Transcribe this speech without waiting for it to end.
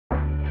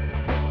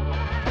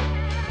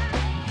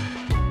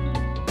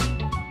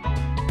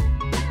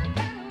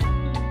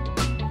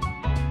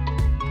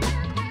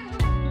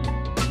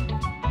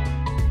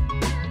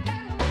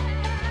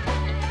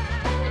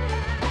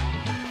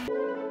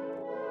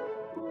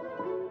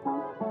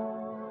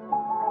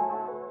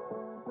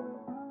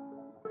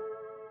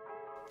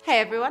Hey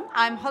everyone,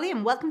 I'm Holly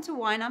and welcome to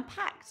Wine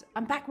Unpacked.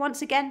 I'm back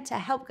once again to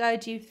help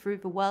guide you through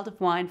the world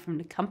of wine from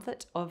the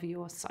comfort of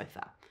your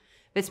sofa.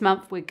 This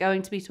month we're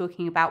going to be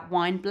talking about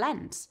wine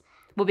blends.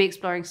 We'll be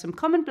exploring some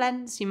common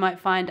blends you might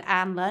find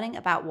and learning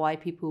about why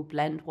people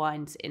blend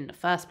wines in the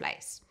first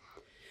place.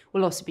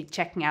 We'll also be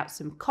checking out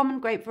some common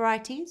grape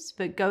varieties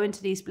that go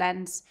into these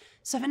blends,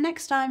 so the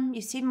next time you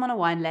see them on a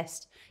wine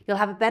list, you'll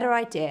have a better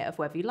idea of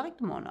whether you like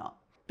them or not.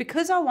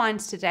 Because our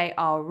wines today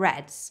are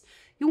reds,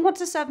 you'll want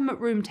to serve them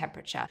at room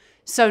temperature,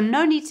 so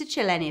no need to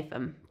chill any of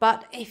them.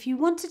 But if you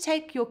want to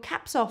take your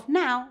caps off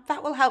now,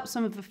 that will help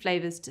some of the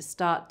flavours to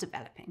start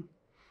developing.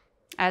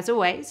 As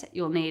always,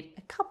 you'll need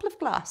a couple of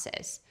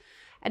glasses.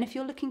 And if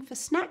you're looking for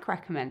snack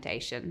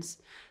recommendations,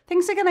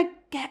 things are going to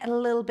get a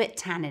little bit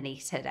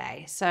tanniny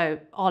today. So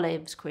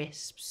olives,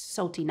 crisps,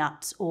 salty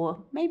nuts,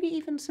 or maybe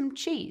even some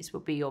cheese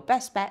would be your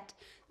best bet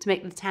to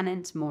make the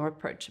tannins more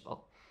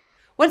approachable.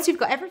 Once you've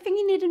got everything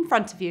you need in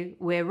front of you,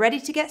 we're ready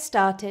to get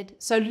started.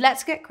 So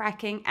let's get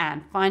cracking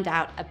and find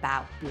out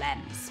about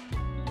blends.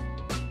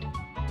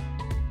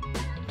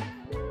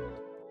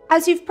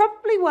 As you've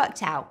probably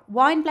worked out,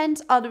 wine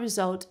blends are the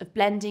result of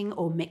blending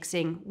or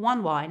mixing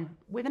one wine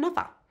with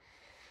another.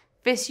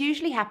 This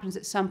usually happens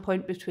at some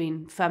point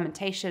between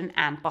fermentation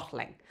and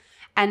bottling,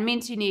 and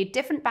means you need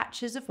different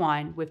batches of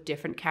wine with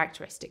different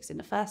characteristics in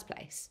the first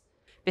place.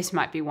 This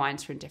might be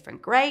wines from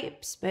different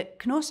grapes, but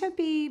can also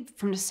be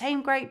from the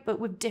same grape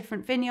but with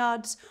different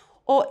vineyards,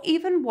 or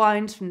even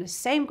wines from the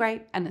same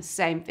grape and the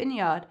same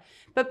vineyard,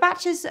 but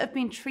batches that have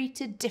been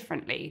treated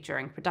differently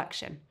during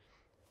production,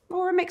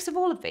 or a mix of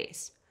all of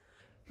these.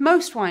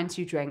 Most wines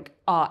you drink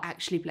are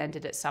actually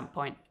blended at some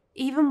point,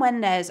 even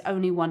when there's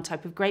only one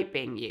type of grape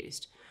being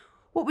used.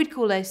 What we'd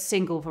call a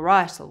single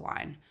varietal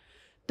wine.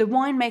 The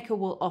winemaker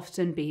will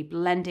often be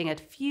blending a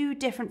few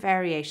different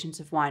variations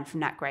of wine from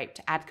that grape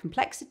to add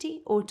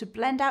complexity or to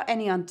blend out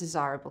any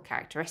undesirable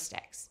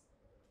characteristics.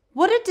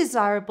 What a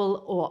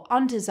desirable or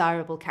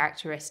undesirable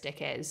characteristic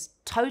is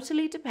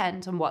totally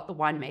depends on what the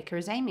winemaker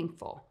is aiming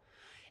for.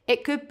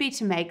 It could be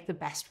to make the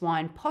best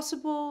wine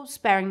possible,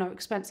 sparing no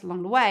expense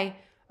along the way,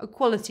 a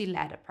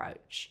quality-led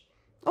approach.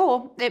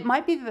 Or it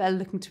might be that they're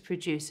looking to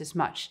produce as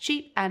much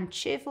cheap and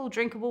cheerful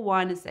drinkable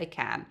wine as they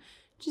can,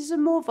 which is a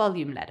more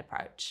volume-led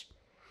approach.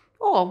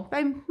 Or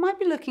they might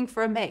be looking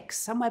for a mix,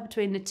 somewhere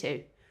between the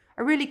two.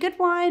 A really good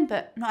wine,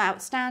 but not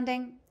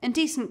outstanding, in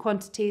decent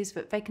quantities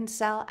that they can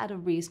sell at a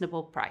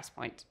reasonable price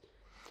point.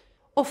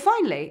 Or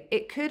finally,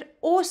 it could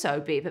also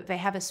be that they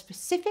have a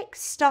specific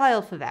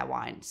style for their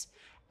wines,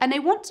 and they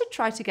want to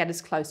try to get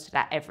as close to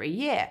that every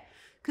year,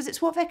 because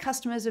it's what their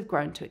customers have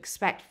grown to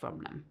expect from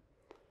them.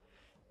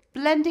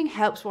 Blending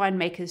helps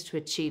winemakers to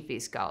achieve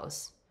these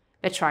goals.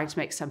 They're trying to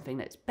make something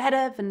that's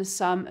better than the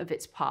sum of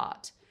its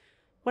part,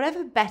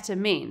 whatever better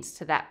means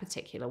to that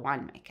particular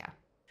winemaker.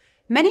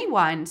 Many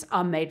wines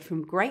are made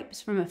from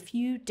grapes from a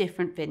few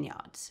different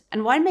vineyards,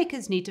 and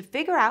winemakers need to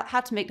figure out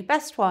how to make the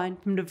best wine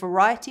from the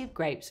variety of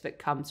grapes that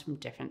comes from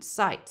different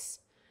sites.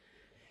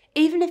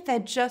 Even if they're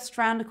just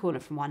round the corner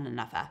from one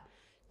another,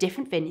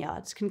 different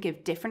vineyards can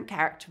give different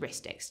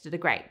characteristics to the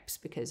grapes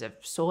because of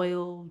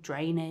soil,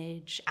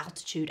 drainage,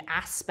 altitude,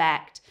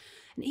 aspect,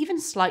 and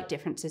even slight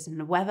differences in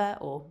the weather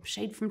or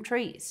shade from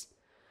trees.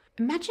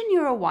 Imagine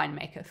you're a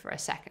winemaker for a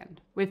second,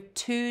 with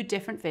two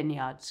different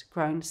vineyards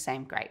growing the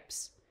same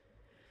grapes.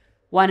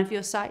 One of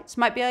your sites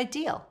might be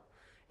ideal,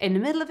 in the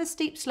middle of a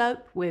steep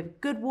slope with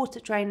good water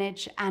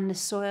drainage and the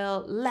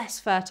soil less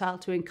fertile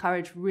to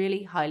encourage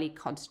really highly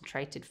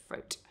concentrated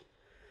fruit.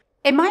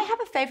 It might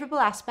have a favourable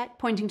aspect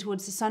pointing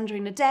towards the sun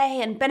during the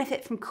day and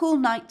benefit from cool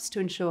nights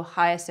to ensure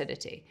high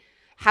acidity.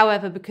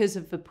 However, because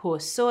of the poor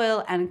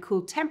soil and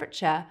cool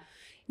temperature,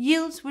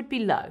 yields would be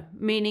low,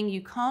 meaning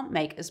you can't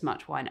make as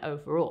much wine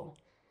overall.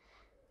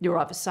 Your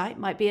other site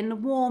might be in the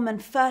warm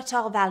and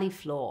fertile valley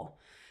floor.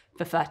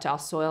 The fertile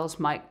soils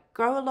might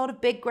grow a lot of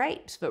big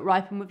grapes that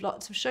ripen with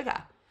lots of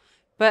sugar.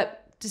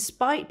 But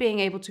despite being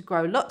able to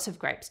grow lots of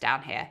grapes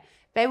down here,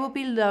 they will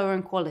be lower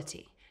in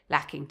quality,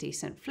 lacking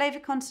decent flavour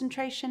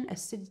concentration,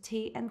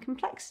 acidity, and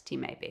complexity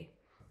maybe.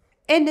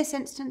 In this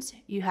instance,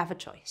 you have a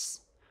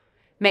choice.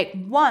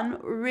 Make one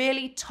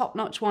really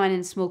top-notch wine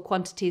in small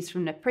quantities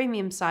from the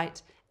premium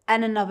site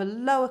and another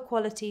lower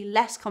quality,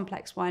 less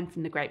complex wine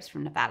from the grapes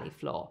from the valley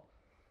floor.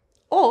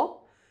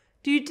 Or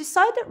do you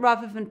decide that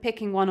rather than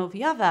picking one or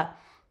the other,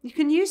 you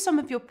can use some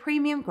of your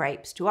premium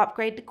grapes to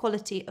upgrade the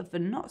quality of the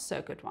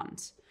not-so-good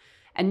ones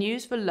and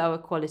use the lower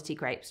quality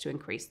grapes to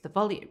increase the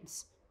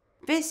volumes?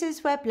 This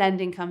is where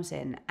blending comes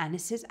in, and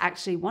this is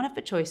actually one of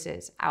the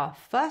choices our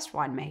first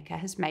winemaker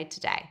has made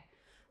today.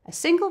 A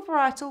single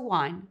varietal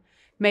wine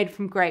made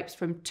from grapes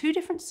from two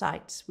different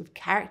sites with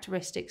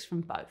characteristics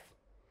from both.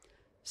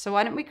 So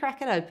why don't we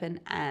crack it open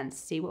and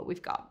see what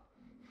we've got?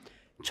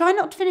 Try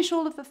not to finish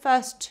all of the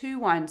first two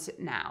wines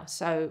now,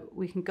 so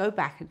we can go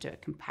back and do a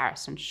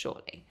comparison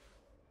shortly.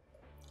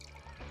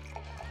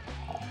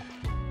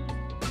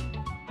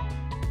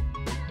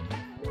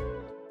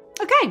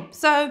 Okay,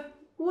 so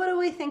what do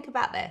we think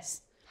about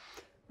this?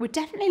 We're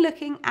definitely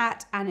looking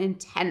at an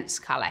intense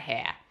colour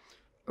here.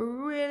 a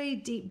really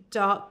deep,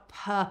 dark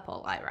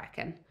purple, I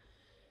reckon.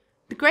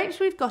 The grapes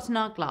we've got in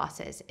our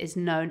glasses is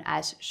known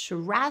as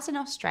Shiraz in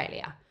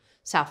Australia,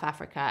 South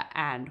Africa,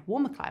 and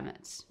warmer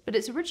climates, but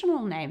its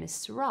original name is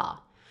Syrah,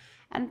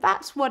 and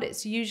that's what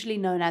it's usually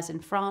known as in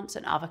France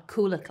and other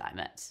cooler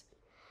climates.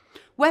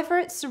 Whether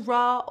it's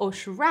Syrah or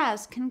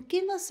Shiraz can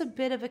give us a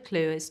bit of a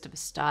clue as to the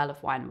style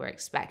of wine we're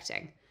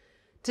expecting.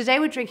 Today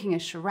we're drinking a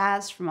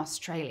Shiraz from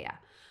Australia,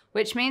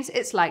 which means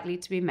it's likely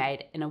to be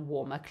made in a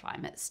warmer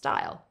climate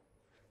style.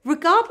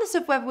 Regardless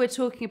of whether we're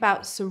talking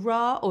about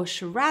Syrah or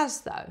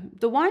Shiraz though,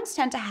 the wines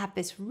tend to have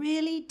this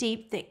really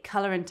deep, thick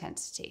colour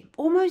intensity,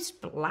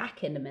 almost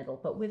black in the middle,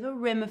 but with a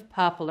rim of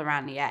purple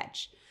around the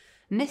edge.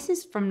 And this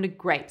is from the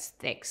grape's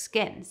thick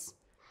skins.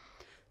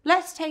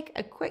 Let's take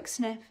a quick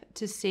sniff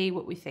to see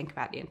what we think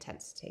about the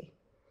intensity.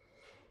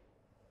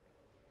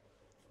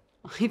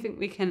 I think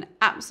we can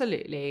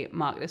absolutely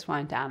mark this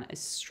wine down as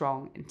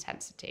strong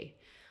intensity.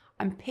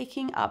 I'm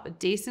picking up a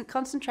decent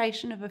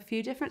concentration of a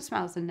few different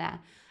smells in there,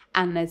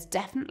 and there's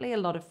definitely a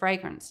lot of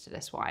fragrance to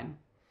this wine.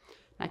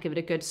 Now give it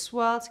a good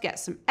swirl to get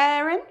some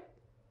air in,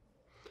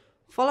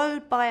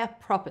 followed by a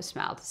proper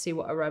smell to see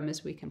what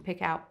aromas we can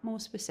pick out more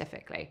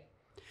specifically.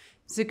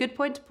 It's a good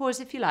point to pause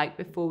if you like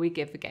before we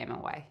give the game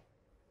away.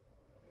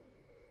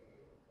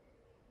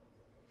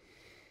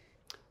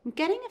 I'm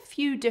getting a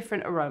few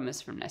different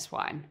aromas from this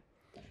wine.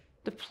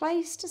 The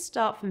place to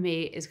start for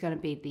me is going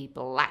to be the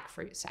black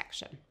fruit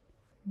section.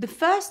 The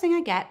first thing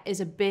I get is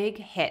a big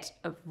hit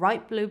of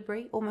ripe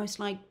blueberry, almost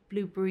like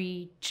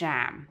blueberry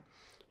jam.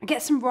 I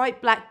get some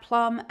ripe black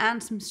plum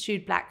and some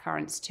stewed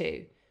blackcurrants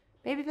too.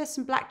 Maybe there's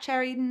some black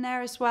cherry in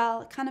there as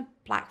well, kind of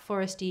black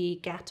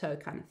foresty gateau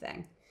kind of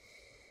thing.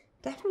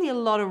 Definitely a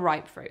lot of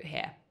ripe fruit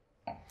here.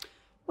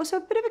 Also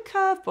a bit of a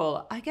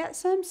curveball. I get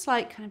some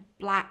slight kind of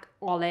black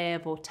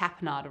olive or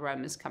tapenade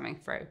aromas coming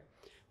through.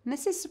 And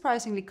this is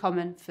surprisingly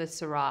common for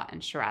Syrah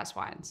and Shiraz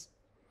wines.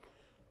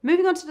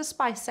 Moving on to the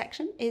spice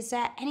section, is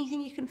there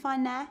anything you can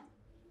find there?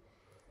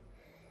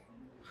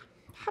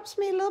 Perhaps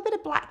maybe a little bit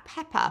of black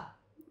pepper.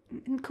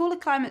 In cooler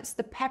climates,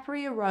 the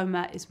peppery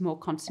aroma is more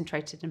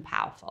concentrated and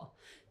powerful.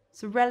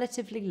 It's a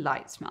relatively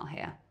light smell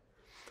here.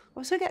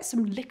 Also get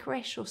some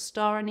licorice or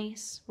star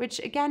anise, which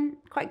again,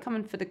 quite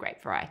common for the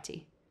grape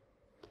variety.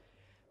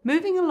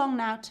 Moving along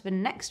now to the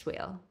next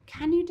wheel,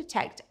 can you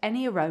detect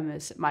any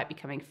aromas that might be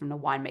coming from the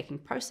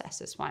winemaking process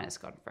this wine has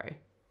gone through?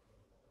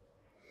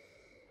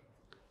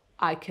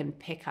 I can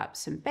pick up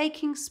some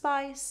baking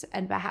spice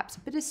and perhaps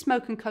a bit of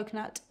smoke and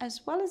coconut,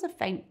 as well as a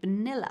faint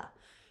vanilla,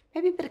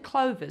 maybe a bit of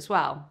clove as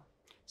well.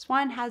 This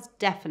wine has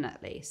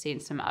definitely seen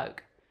some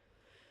oak.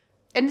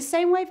 In the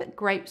same way that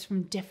grapes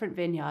from different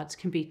vineyards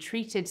can be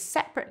treated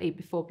separately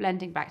before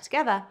blending back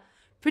together,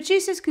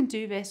 producers can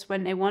do this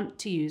when they want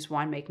to use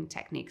winemaking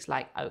techniques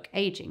like oak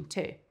aging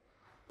too.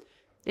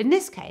 In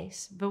this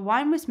case, the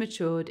wine was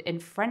matured in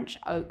French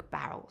oak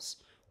barrels,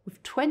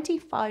 with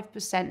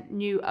 25%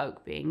 new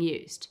oak being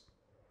used.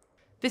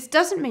 This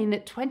doesn't mean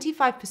that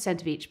 25%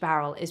 of each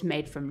barrel is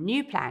made from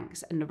new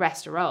planks and the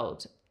rest are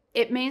old.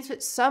 It means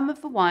that some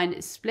of the wine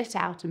is split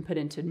out and put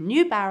into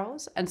new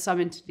barrels and some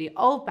into the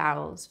old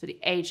barrels for the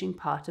aging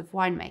part of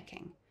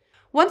winemaking.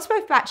 Once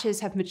both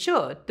batches have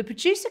matured, the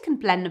producer can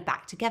blend them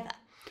back together.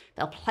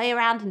 They'll play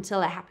around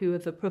until they're happy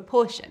with the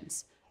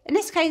proportions. In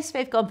this case,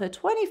 they've gone for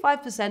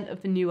 25%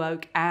 of the new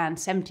oak and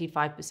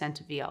 75%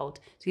 of the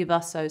old to give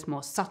us those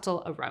more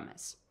subtle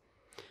aromas.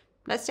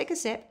 Let's take a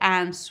sip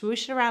and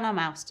swoosh it around our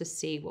mouths to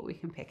see what we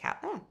can pick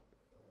out there.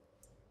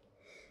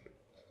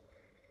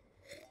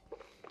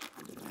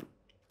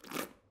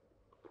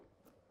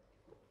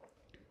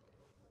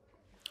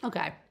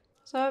 Okay,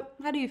 so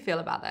how do you feel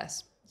about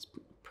this? It's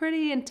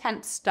pretty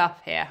intense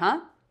stuff here,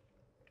 huh?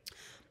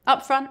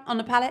 Up front on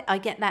the palate, I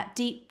get that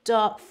deep,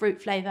 dark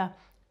fruit flavour,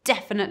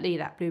 definitely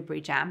that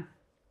blueberry jam.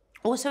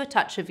 Also a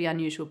touch of the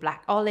unusual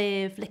black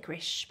olive,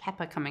 licorice,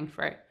 pepper coming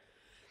through.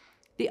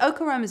 The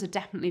oak aromas are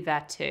definitely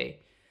there too.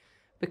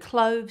 The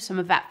clove, some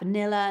of that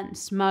vanilla and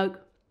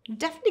smoke.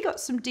 Definitely got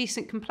some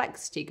decent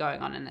complexity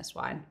going on in this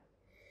wine.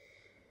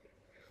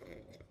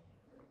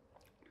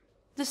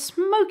 The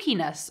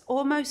smokiness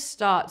almost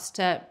starts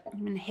to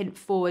hint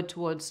forward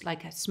towards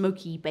like a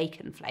smoky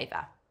bacon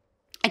flavour.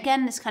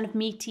 Again, this kind of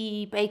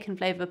meaty bacon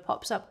flavour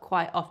pops up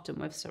quite often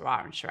with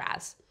Syrah and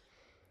Shiraz.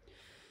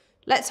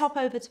 Let's hop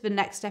over to the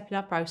next step in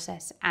our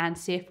process and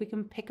see if we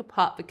can pick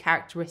apart the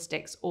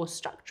characteristics or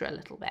structure a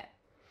little bit.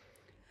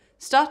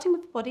 Starting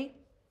with the body,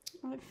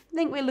 I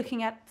think we're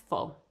looking at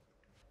full.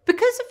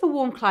 Because of the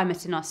warm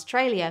climate in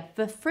Australia,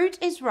 the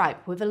fruit is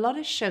ripe with a lot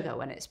of sugar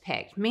when it's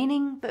picked,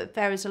 meaning that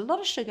there is a lot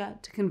of sugar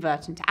to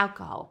convert into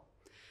alcohol.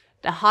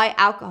 The high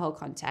alcohol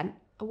content,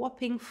 a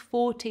whopping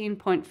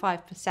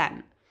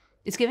 14.5%,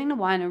 is giving the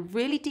wine a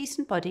really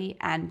decent body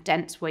and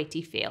dense,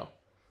 weighty feel.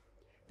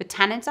 The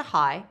tannins are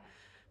high,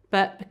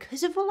 but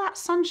because of all that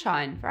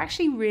sunshine, they're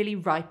actually really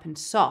ripe and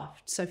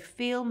soft, so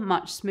feel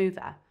much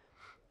smoother.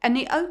 And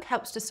the oak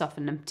helps to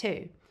soften them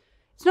too.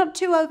 It's not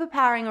too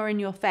overpowering or in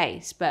your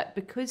face, but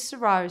because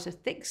Syrah is a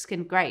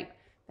thick-skinned grape,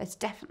 there's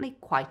definitely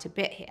quite a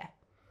bit here.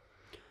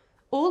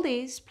 All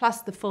these,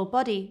 plus the full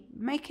body,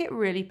 make it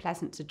really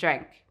pleasant to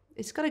drink.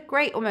 It's got a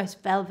great,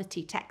 almost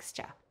velvety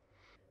texture.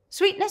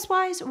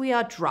 Sweetness-wise, we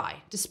are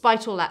dry,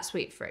 despite all that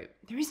sweet fruit.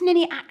 There isn't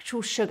any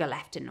actual sugar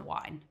left in the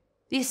wine.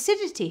 The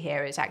acidity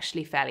here is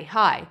actually fairly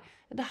high,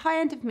 at the high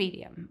end of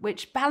medium,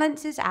 which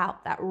balances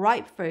out that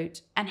ripe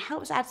fruit and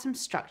helps add some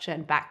structure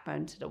and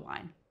backbone to the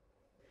wine.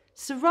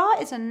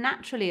 Syrah is a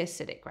naturally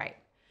acidic grape,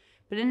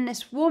 but in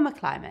this warmer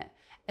climate,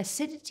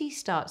 acidity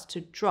starts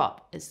to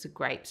drop as the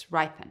grapes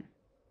ripen.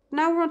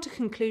 Now we're on to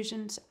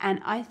conclusions,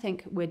 and I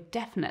think we're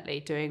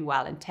definitely doing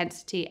well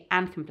intensity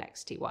and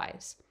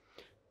complexity-wise.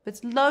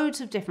 There's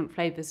loads of different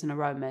flavours and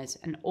aromas,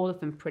 and all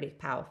of them pretty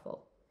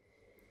powerful.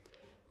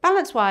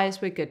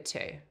 Balance-wise, we're good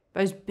too.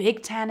 Those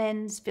big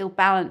tannins feel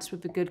balanced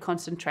with a good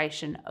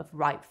concentration of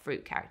ripe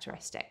fruit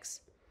characteristics.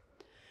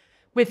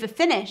 With the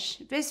finish,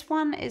 this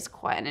one is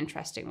quite an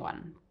interesting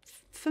one.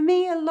 For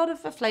me, a lot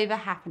of the flavour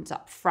happens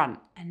up front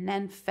and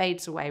then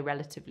fades away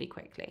relatively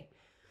quickly.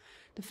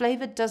 The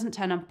flavour doesn't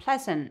turn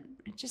unpleasant,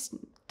 it just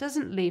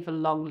doesn't leave a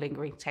long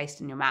lingering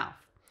taste in your mouth.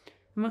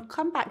 And we'll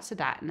come back to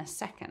that in a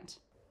second.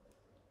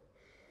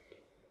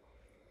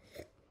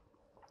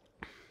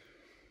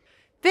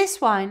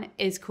 This wine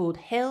is called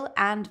Hill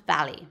and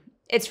Valley.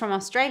 It's from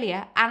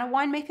Australia and a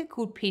winemaker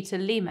called Peter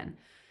Lehmann.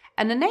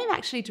 And the name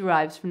actually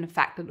derives from the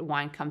fact that the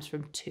wine comes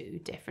from 2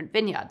 different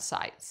vineyard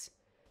sites.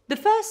 The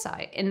first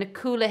site in the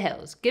cooler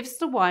hills gives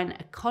the wine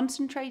a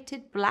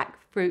concentrated black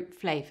fruit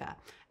flavour,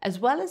 as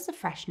well as the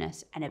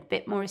freshness and a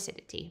bit more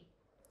acidity.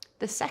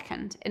 The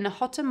second, in the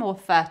hotter, more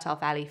fertile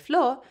valley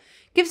floor,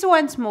 gives the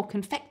wine some more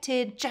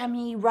confected,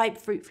 jammy, ripe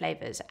fruit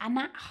flavours and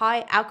that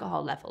high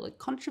alcohol level that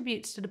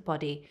contributes to the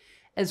body,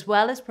 as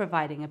well as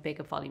providing a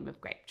bigger volume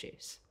of grape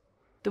juice.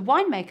 The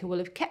winemaker will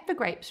have kept the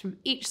grapes from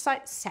each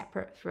site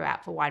separate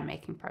throughout the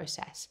winemaking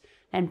process,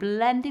 then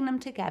blending them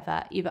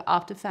together either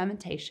after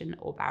fermentation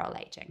or barrel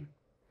aging.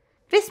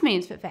 This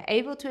means that they're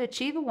able to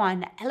achieve a wine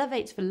that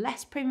elevates the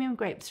less premium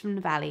grapes from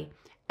the valley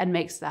and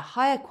makes the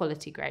higher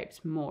quality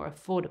grapes more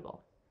affordable.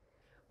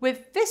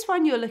 With this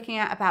one, you're looking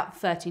at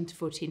about £13 to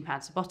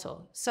 £14 a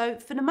bottle. So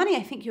for the money,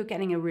 I think you're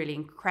getting a really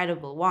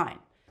incredible wine.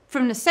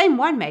 From the same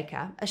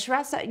winemaker, a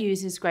Shiraz that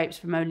uses grapes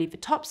from only the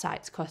top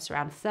sites costs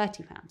around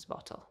 £30 a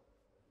bottle.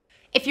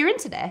 If you're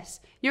into this,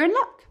 you're in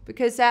luck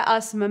because there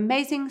are some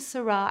amazing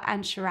Syrah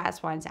and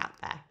Shiraz wines out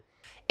there.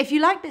 If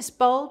you like this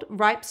bold,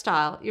 ripe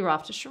style, you're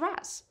after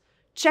Shiraz.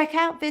 Check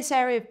out this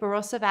area of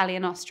Barossa Valley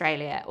in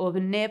Australia or the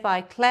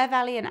nearby Clare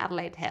Valley and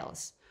Adelaide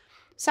Hills.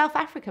 South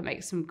Africa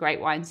makes some great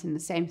wines in the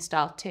same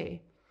style too.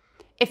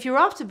 If you're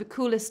after the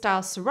cooler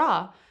style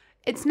Syrah,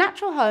 its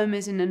natural home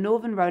is in the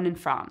Northern Rhone in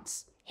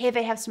France. Here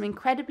they have some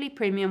incredibly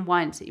premium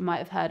wines that you might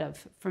have heard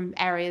of from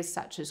areas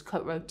such as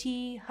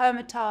Côte-Rôtie,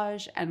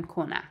 Hermitage and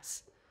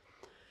Cornas.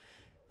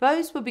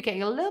 Those will be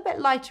getting a little bit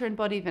lighter in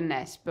body than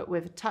this, but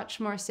with a touch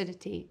more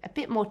acidity, a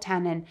bit more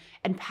tannin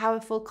and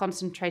powerful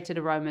concentrated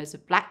aromas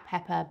of black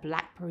pepper,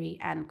 blackberry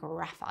and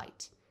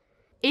graphite.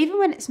 Even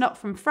when it's not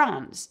from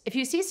France, if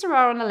you see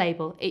Syrah on a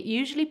label, it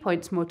usually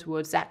points more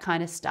towards that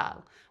kind of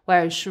style,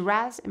 whereas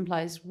Shiraz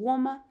implies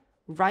warmer,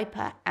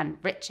 riper and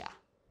richer.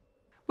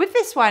 With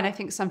this wine, I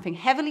think something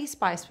heavily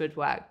spiced would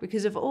work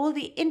because of all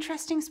the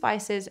interesting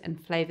spices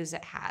and flavours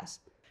it has.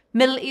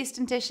 Middle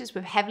Eastern dishes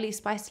with heavily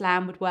spiced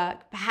lamb would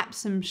work, perhaps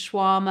some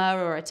shawarma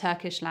or a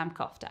Turkish lamb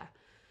kofta.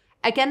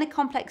 Again, the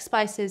complex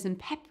spices and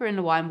pepper in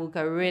the wine will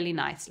go really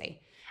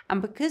nicely. And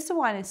because the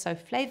wine is so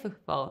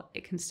flavourful,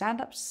 it can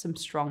stand up to some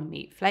strong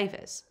meat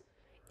flavours.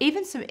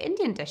 Even some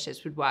Indian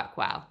dishes would work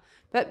well,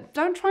 but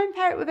don't try and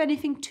pair it with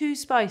anything too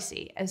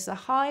spicy, as the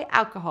high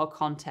alcohol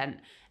content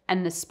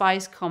and the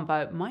spice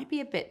combo might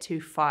be a bit too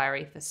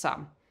fiery for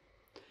some.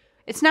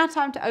 It's now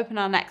time to open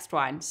our next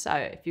wine, so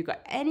if you've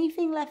got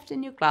anything left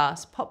in your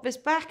glass, pop this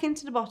back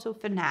into the bottle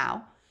for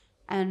now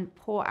and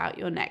pour out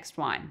your next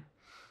wine.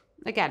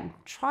 Again,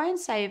 try and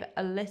save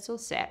a little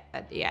sip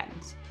at the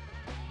end.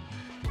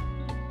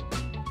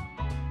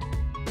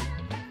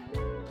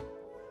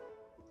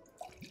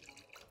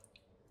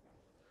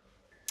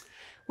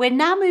 We're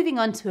now moving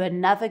on to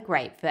another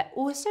grape that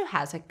also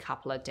has a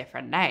couple of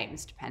different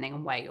names, depending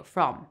on where you're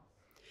from.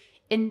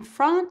 In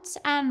France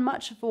and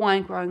much of the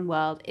wine growing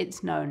world,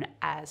 it's known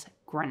as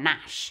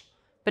Grenache.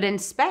 But in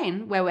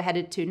Spain, where we're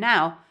headed to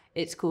now,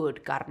 it's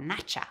called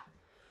Garnacha.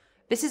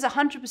 This is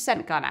 100%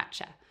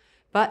 Garnacha,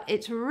 but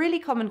it's a really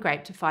common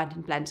grape to find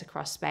in blends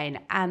across Spain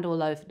and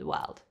all over the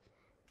world.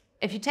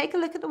 If you take a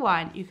look at the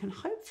wine, you can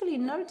hopefully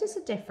notice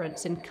a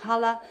difference in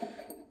colour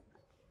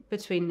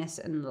between this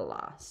and the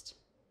last.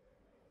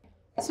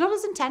 It's not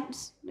as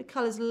intense, the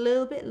colour's a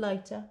little bit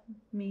lighter,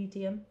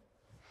 medium,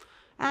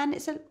 and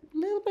it's a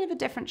little bit of a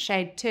different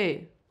shade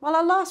too. While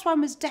our last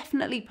one was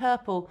definitely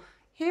purple,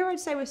 here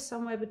I'd say we're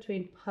somewhere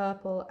between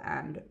purple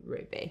and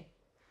ruby.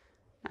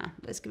 Now,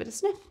 let's give it a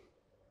sniff.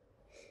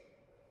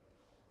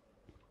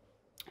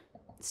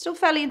 It's still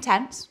fairly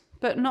intense,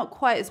 but not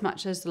quite as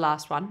much as the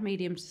last one,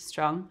 medium to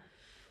strong.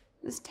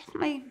 There's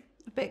definitely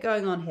a bit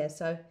going on here,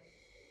 so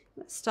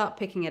let's start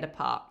picking it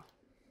apart.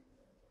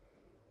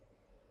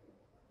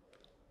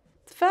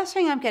 The First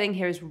thing I'm getting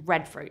here is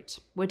red fruit.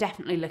 We're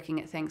definitely looking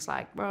at things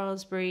like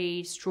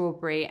raspberry,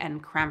 strawberry,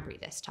 and cranberry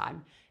this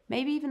time.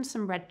 Maybe even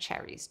some red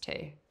cherries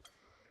too.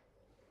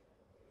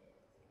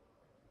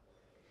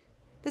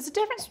 There's a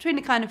difference between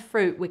the kind of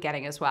fruit we're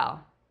getting as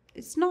well.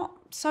 It's not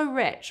so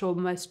rich or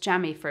almost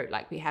jammy fruit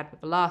like we had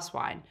with the last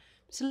wine.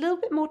 It's a little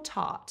bit more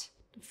tart.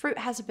 The fruit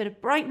has a bit of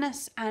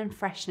brightness and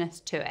freshness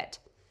to it.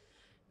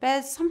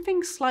 There's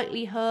something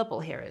slightly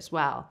herbal here as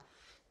well.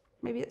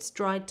 Maybe it's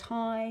dried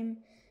thyme,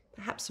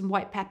 perhaps some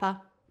white pepper.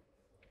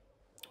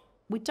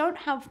 We don't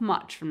have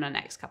much from the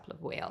next couple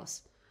of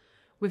wheels.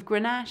 With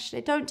Grenache, they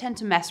don't tend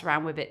to mess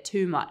around with it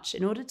too much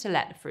in order to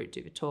let the fruit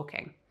do the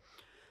talking.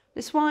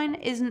 This wine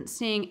isn't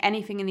seeing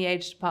anything in the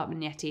age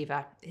department yet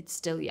either. It's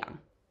still young.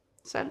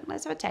 So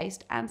let's have a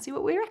taste and see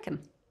what we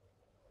reckon.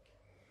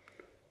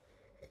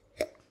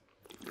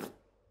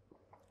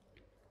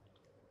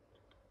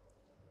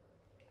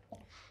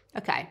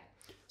 Okay,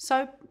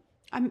 so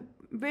I'm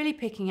really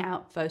picking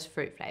out those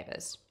fruit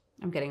flavours.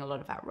 I'm getting a lot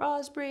of that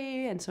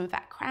raspberry and some of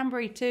that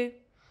cranberry too.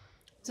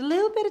 There's a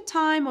little bit of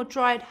thyme or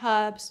dried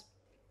herbs.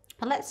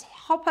 But let's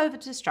hop over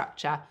to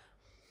structure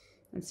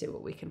and see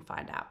what we can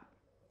find out.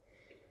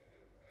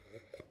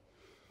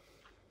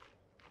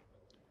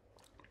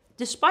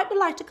 Despite the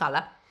lighter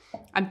colour,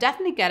 I'm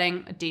definitely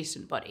getting a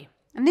decent body.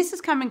 And this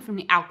is coming from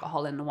the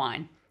alcohol in the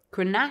wine.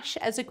 Grenache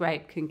as a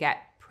grape can get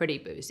pretty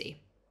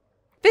boozy.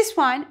 This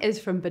wine is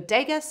from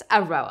Bodegas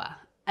Aroa,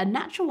 a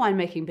natural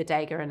winemaking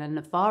bodega in the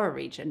Navarra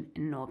region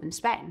in northern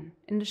Spain,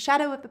 in the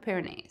shadow of the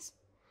Pyrenees.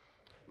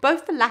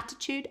 Both the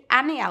latitude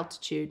and the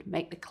altitude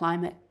make the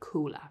climate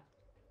cooler.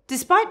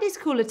 Despite these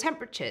cooler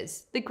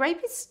temperatures, the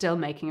grape is still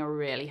making a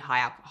really high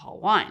alcohol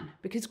wine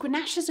because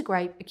Grenache as a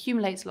grape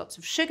accumulates lots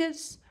of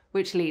sugars,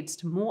 which leads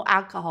to more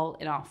alcohol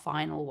in our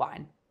final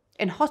wine.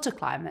 In hotter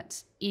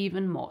climates,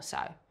 even more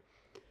so.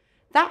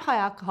 That high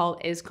alcohol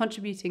is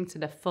contributing to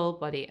the full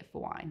body of the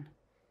wine.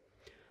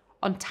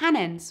 On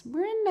tannins,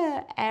 we're in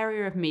the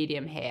area of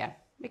medium here.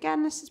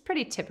 Again, this is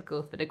pretty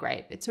typical for the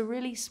grape. It's a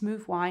really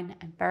smooth wine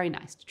and very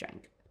nice to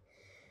drink.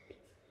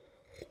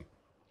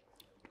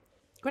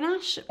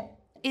 Grenache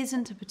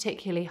isn't a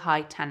particularly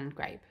high tannin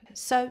grape,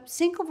 so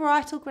single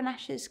varietal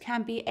Grenaches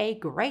can be a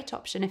great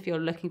option if you're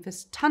looking for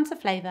tons of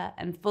flavour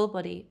and full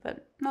body,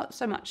 but not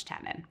so much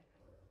tannin.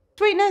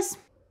 Sweetness,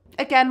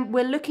 again,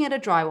 we're looking at a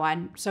dry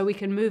wine, so we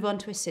can move on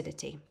to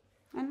acidity.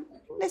 And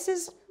this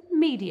is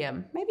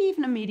medium, maybe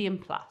even a medium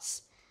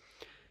plus.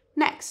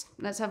 Next,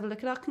 let's have a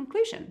look at our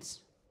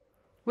conclusions.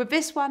 With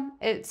this one,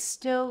 it's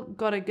still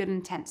got a good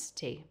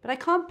intensity, but I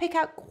can't pick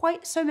out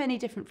quite so many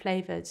different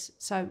flavours,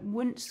 so I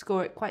wouldn't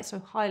score it quite so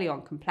highly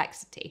on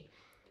complexity.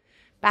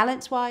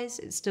 Balance-wise,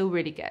 it's still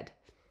really good.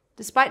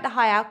 Despite the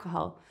high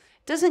alcohol,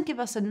 it doesn't give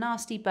us a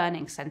nasty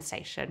burning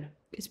sensation.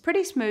 It's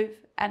pretty smooth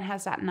and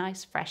has that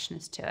nice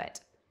freshness to it.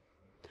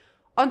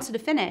 On to the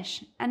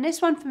finish, and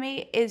this one for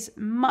me is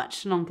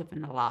much longer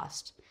than the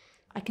last.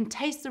 I can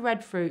taste the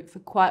red fruit for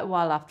quite a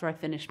while after I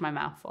finish my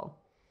mouthful.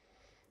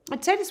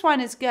 I'd say this wine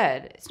is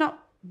good. It's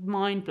not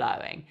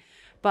mind-blowing,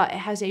 but it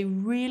has a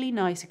really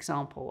nice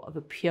example of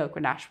a pure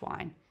Grenache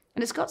wine.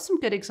 And it's got some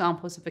good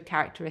examples of the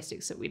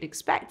characteristics that we'd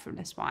expect from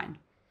this wine.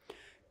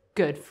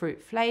 Good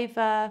fruit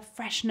flavour,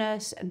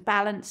 freshness and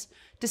balance,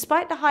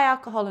 despite the high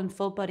alcohol and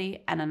full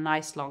body and a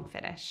nice long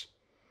finish.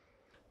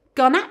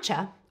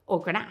 Garnacha,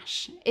 or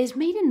Grenache, is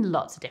made in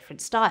lots of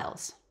different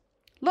styles.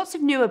 Lots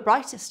of newer,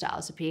 brighter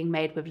styles are being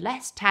made with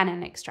less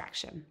tannin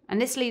extraction, and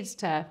this leads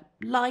to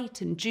light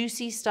and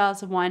juicy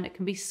styles of wine that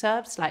can be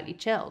served slightly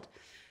chilled.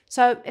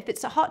 So if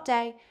it's a hot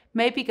day,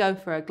 maybe go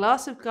for a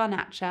glass of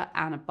Garnacha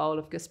and a bowl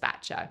of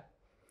gazpacho.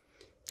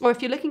 Or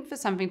if you're looking for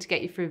something to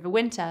get you through the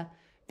winter,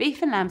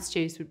 beef and lamb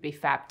stews would be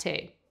fab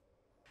too.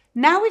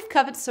 Now we've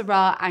covered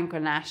Syrah and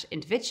Grenache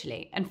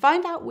individually and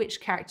find out which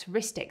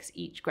characteristics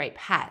each grape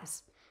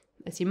has.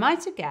 As you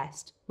might have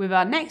guessed, with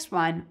our next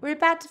wine, we're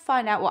about to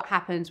find out what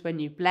happens when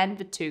you blend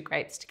the two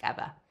grapes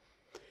together.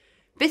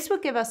 This will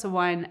give us a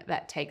wine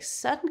that takes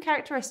certain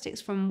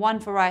characteristics from one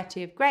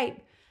variety of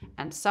grape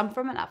and some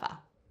from another.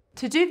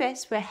 To do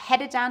this, we're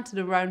headed down to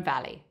the Rhone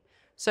Valley.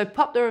 So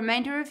pop the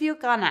remainder of your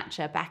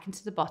Garnacha back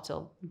into the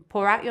bottle,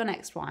 pour out your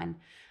next wine,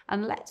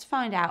 and let's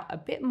find out a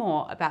bit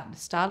more about the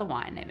style of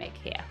wine they make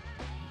here.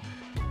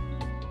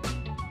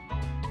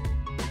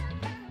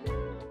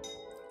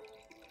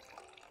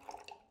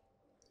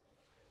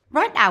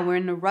 Right now we're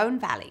in the Rhone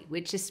Valley,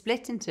 which is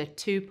split into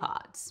two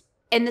parts.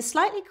 In the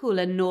slightly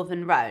cooler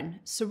northern Rhone,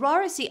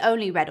 Syrah is the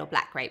only red or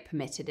black grape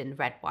permitted in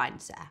red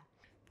wines there.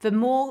 The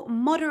more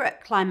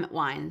moderate climate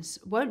wines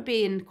won't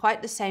be in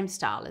quite the same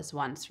style as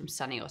ones from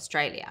sunny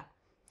Australia.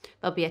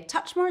 They'll be a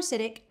touch more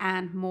acidic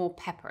and more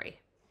peppery.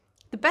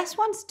 The best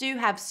ones do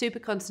have super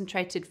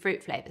concentrated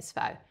fruit flavours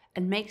though,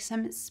 and make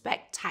some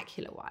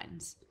spectacular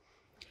wines.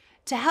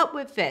 To help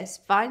with this,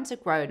 vines are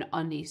grown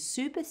on these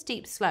super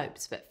steep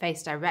slopes that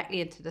face directly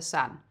into the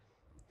sun.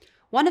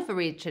 One of the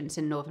regions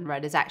in Northern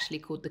Rhone is actually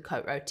called the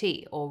Côte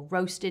Rôtie, or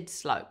roasted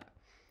slope.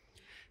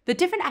 The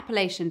different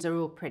appellations are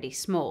all pretty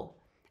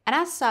small, and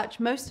as such,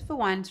 most of the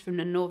wines from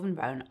the Northern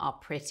Rhone are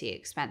pretty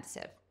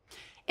expensive.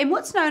 In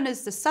what's known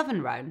as the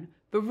Southern Rhone,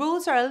 the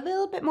rules are a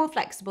little bit more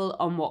flexible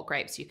on what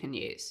grapes you can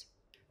use.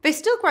 They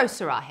still grow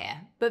Syrah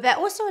here, but they're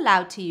also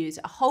allowed to use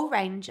a whole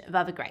range of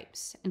other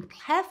grapes and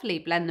carefully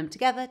blend them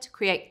together to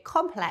create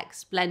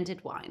complex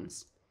blended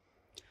wines.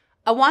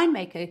 A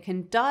winemaker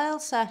can dial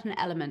certain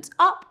elements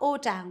up or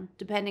down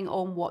depending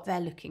on what they're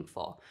looking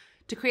for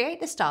to create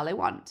the style they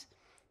want.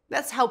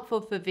 That's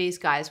helpful for these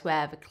guys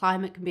where the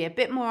climate can be a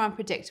bit more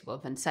unpredictable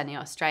than sunny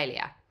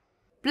Australia.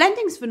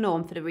 Blending's the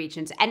norm for the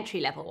region's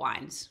entry-level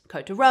wines,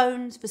 Côtes du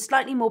Rhône, the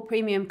slightly more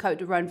premium Côtes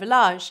du Rhône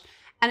Village,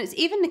 and it's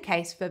even the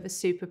case for the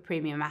super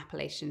premium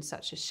appellations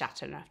such as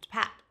Châteauneuf du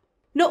Pape.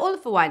 Not all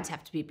of the wines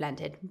have to be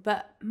blended,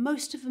 but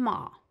most of them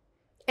are.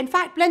 In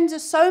fact, blends are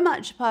so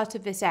much a part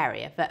of this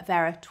area that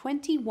there are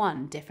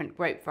 21 different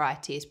grape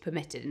varieties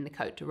permitted in the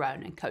Côtes du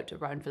Rhône and Côtes du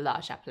Rhône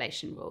Village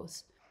appellation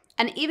rules.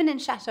 And even in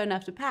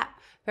Châteauneuf du Pape,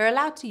 they're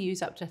allowed to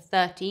use up to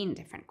 13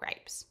 different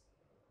grapes.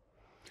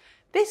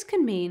 This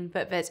can mean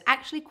that there's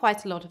actually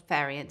quite a lot of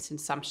variance in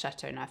some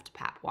Châteauneuf du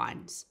Pape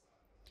wines.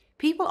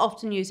 People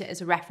often use it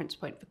as a reference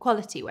point for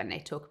quality when they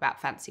talk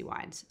about fancy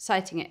wines,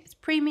 citing it as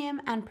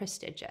premium and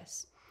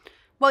prestigious.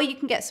 While you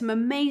can get some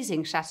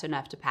amazing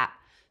Châteauneuf du Pape,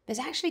 there's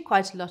actually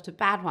quite a lot of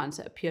bad ones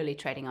that are purely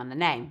trading on the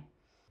name.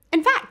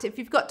 In fact, if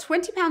you've got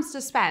 £20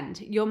 to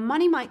spend, your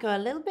money might go a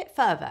little bit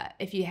further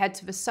if you head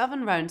to the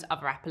Southern Rhone's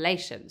other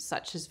appellations,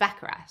 such as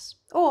Vacqueyras,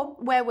 or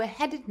where we're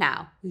headed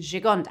now,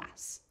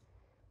 Gigondas.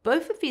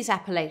 Both of these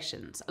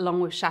appellations,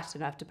 along with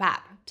Châteauneuf du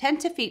Pape, tend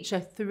to feature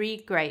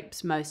 3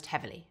 grapes most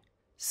heavily: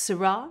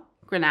 Syrah,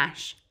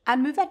 Grenache,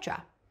 and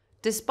Mourvèdre.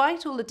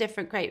 Despite all the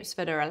different grapes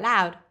that are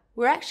allowed,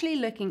 we're actually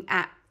looking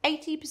at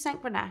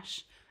 80%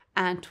 Grenache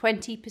and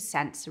 20%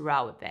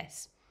 Syrah with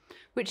this,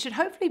 which should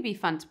hopefully be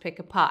fun to pick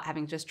apart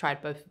having just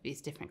tried both of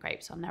these different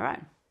grapes on their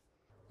own.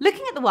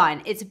 Looking at the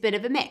wine, it's a bit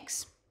of a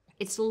mix.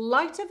 It's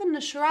lighter than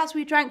the Shiraz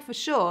we drank for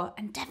sure,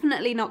 and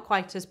definitely not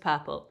quite as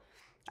purple.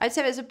 I'd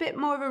say there's a bit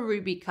more of a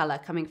ruby colour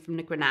coming from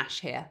the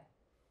Grenache here.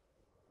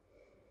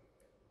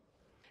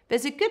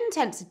 There's a good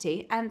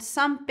intensity and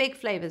some big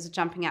flavours are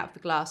jumping out of the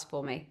glass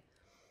for me.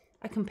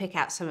 I can pick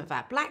out some of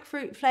that black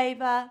fruit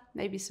flavour,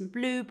 maybe some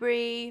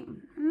blueberry,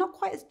 not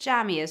quite as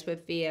jammy as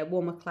with the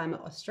warmer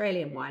climate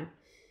Australian wine,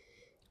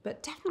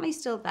 but definitely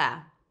still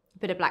there. A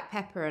bit of black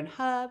pepper and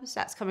herbs,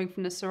 that's coming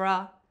from the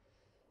Syrah.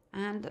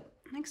 And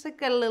it looks like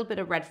I get a little bit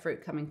of red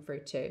fruit coming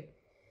through too.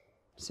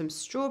 Some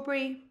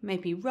strawberry,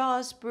 maybe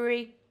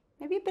raspberry,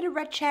 maybe a bit of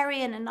red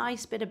cherry and a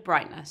nice bit of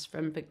brightness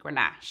from the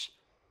Grenache.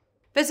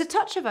 There's a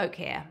touch of oak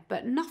here,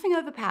 but nothing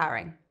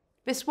overpowering.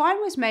 This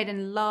wine was made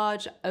in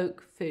large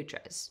oak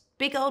foudres,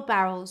 big old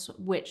barrels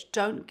which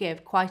don't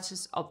give quite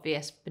as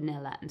obvious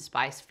vanilla and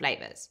spice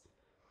flavours.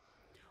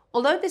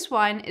 Although this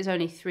wine is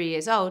only 3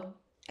 years old,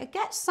 it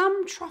gets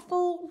some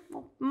truffle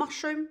or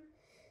mushroom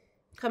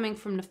coming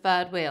from the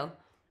third wheel,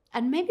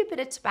 and maybe a bit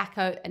of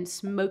tobacco and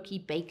smoky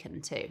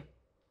bacon too.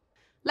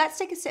 Let's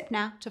take a sip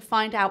now to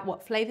find out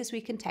what flavours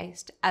we can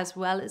taste, as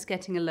well as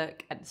getting a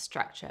look at the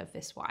structure of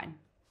this wine.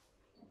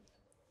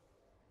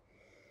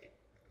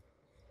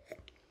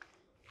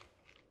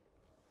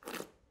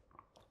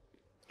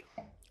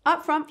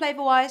 Up front,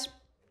 flavour-wise,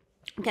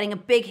 I'm getting a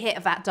big hit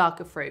of that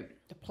darker fruit.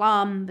 The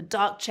plum, the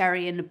dark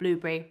cherry and the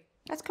blueberry.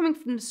 That's coming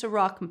from the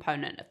Syrah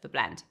component of the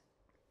blend.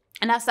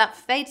 And as that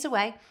fades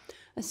away,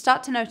 I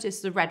start to notice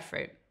the red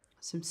fruit.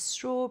 Some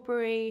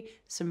strawberry,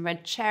 some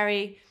red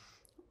cherry,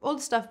 all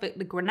the stuff that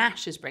the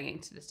Grenache is bringing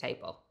to the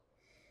table.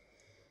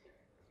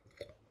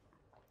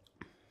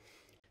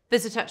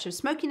 There's a touch of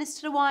smokiness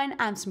to the wine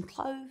and some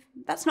clove.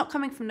 That's not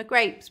coming from the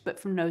grapes, but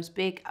from those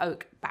big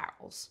oak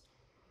barrels.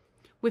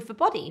 With the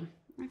body,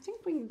 I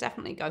think we can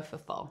definitely go for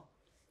full.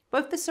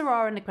 Both the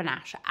Syrah and the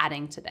Grenache are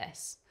adding to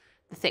this.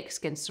 The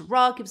thick-skinned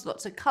Syrah gives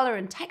lots of colour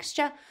and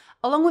texture,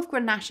 along with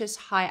Grenache's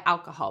high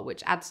alcohol,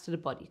 which adds to the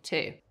body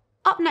too.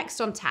 Up next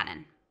on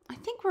tannin, I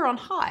think we're on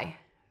high.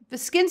 The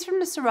skins from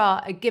the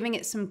Syrah are giving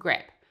it some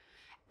grip,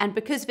 and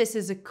because this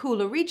is a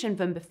cooler region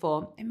than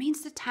before, it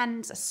means the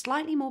tannins are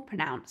slightly more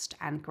pronounced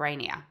and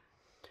grainier.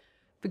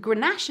 The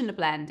Grenache in the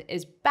blend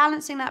is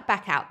balancing that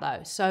back out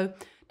though, so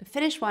the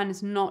finished wine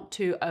is not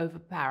too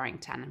overpowering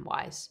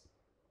tannin-wise.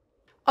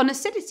 On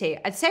acidity,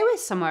 I'd say we're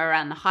somewhere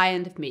around the high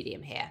end of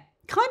medium here.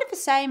 Kind of the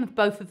same of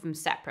both of them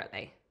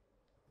separately.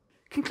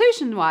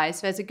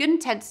 Conclusion-wise, there's a good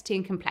intensity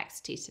and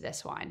complexity to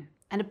this wine,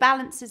 and the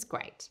balance is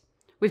great.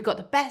 We've got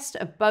the best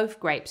of both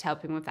grapes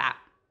helping with that.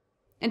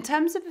 In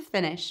terms of the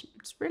finish,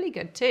 it's really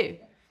good too.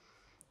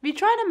 If you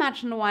try and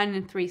imagine the wine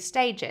in 3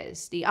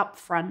 stages, the up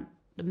front,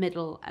 the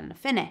middle, and the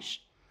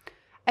finish,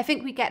 I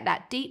think we get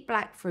that deep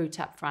black fruit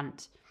up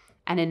front,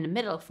 and in the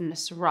middle from the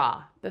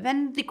Syrah, but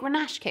then the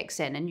Grenache kicks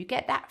in and you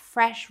get that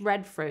fresh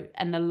red fruit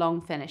and the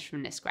long finish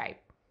from this grape.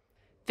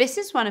 This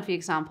is one of the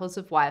examples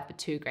of why the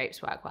 2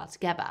 grapes work well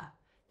together.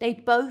 They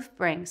both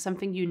bring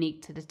something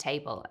unique to the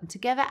table and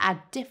together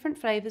add different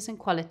flavours and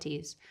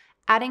qualities,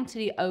 adding to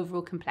the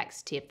overall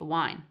complexity of the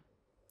wine.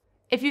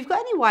 If you've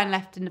got any wine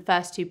left in the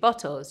first 2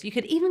 bottles, you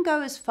could even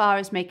go as far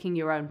as making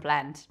your own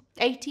blend.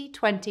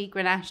 80-20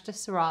 Grenache to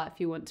Syrah if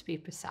you want to be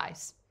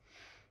precise.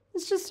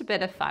 It's just a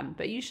bit of fun,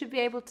 but you should be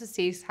able to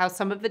see how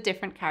some of the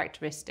different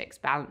characteristics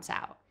balance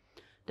out.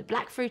 The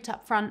black fruit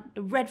up front,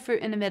 the red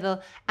fruit in the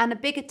middle, and the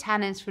bigger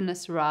tannins from the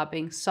Syrah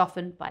being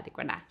softened by the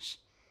Grenache.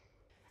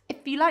 If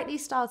you like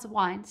these styles of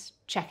wines,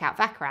 check out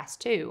Vaccaras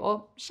too,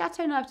 or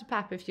Châteauneuf du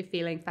Pape if you're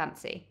feeling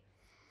fancy.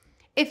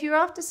 If you're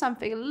after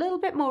something a little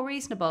bit more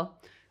reasonable,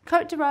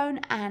 Côtes du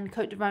Rhône and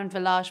Côtes du Rhône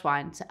Village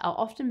wines are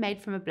often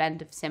made from a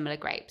blend of similar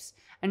grapes,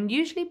 and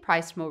usually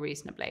priced more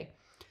reasonably.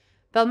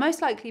 They'll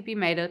most likely be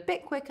made a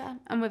bit quicker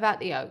and without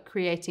the oak,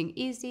 creating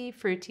easy,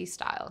 fruity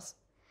styles.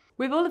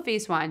 With all of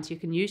these wines, you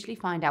can usually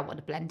find out what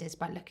the blend is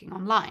by looking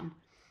online.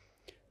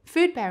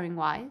 Food pairing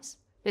wise,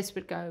 this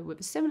would go with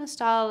a similar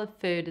style of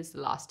food as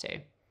the last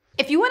two.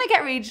 If you want to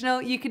get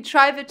regional, you can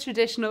try the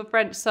traditional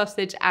French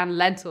sausage and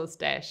lentils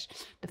dish.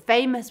 The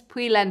famous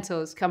Puy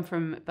lentils come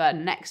from the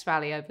next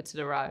valley over to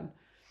the Rhône.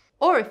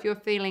 Or if you're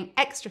feeling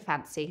extra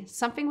fancy,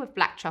 something with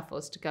black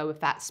truffles to go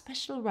with that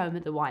special aroma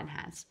the wine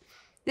has.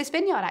 This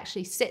vineyard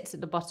actually sits at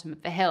the bottom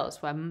of the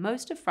hills where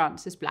most of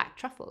France's black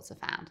truffles are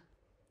found.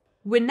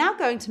 We're now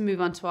going to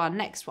move on to our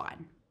next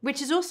wine,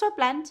 which is also a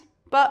blend,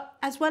 but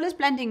as well as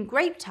blending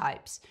grape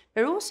types,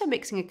 they're also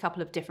mixing a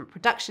couple of different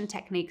production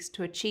techniques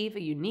to achieve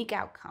a unique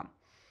outcome.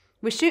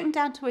 We're shooting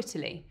down to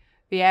Italy,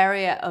 the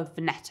area of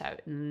Veneto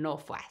in the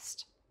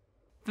northwest.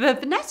 The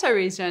Veneto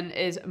region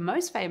is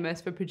most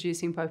famous for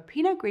producing both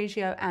Pinot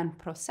Grigio and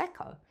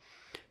Prosecco,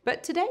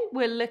 but today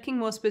we're looking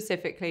more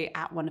specifically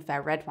at one of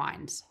their red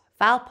wines,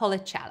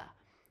 Valpolicella,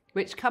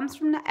 which comes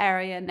from the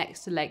area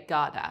next to Lake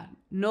Garda,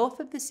 north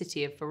of the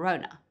city of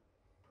Verona.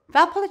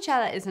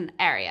 Valpolicella is an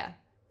area,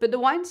 but the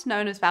wines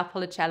known as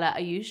Valpolicella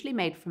are usually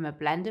made from a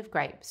blend of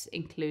grapes,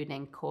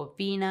 including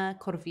Corvina,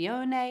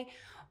 Corvione,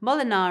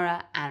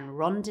 Molinara, and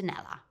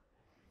Rondinella.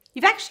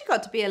 You've actually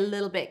got to be a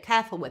little bit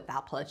careful with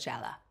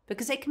Valpolicella,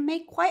 because they can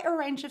make quite a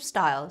range of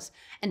styles,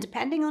 and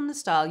depending on the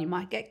style, you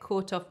might get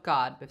caught off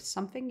guard with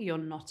something you're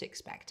not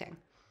expecting.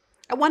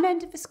 At one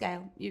end of the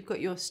scale, you've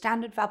got your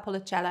standard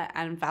Valpolicella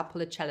and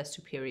Valpolicella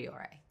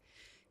Superiore.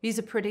 These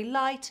are pretty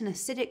light and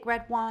acidic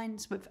red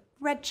wines with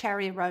red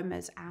cherry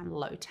aromas and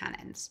low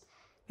tannins.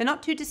 They're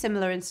not too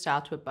dissimilar in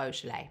style to a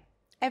Beaujolais.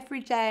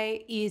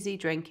 Everyday, easy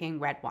drinking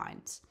red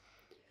wines.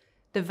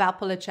 The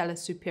Valpolicella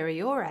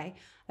Superiore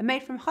are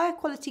made from higher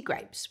quality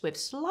grapes with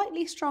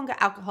slightly stronger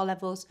alcohol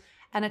levels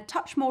and a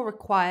touch more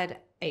required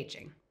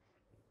aging.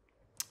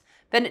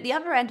 Then at the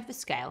other end of the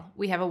scale,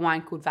 we have a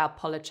wine called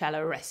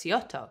Valpolicella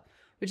Recioto,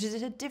 which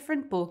is a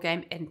different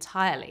ballgame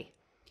entirely.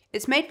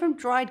 It's made from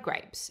dried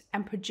grapes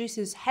and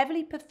produces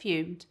heavily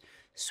perfumed,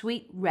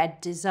 sweet red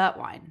dessert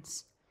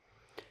wines.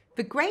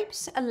 The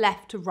grapes are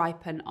left to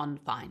ripen on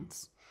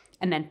vines,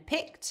 and then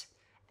picked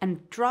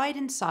and dried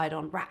inside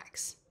on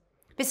racks.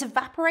 This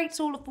evaporates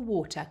all of the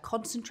water,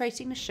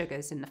 concentrating the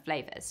sugars in the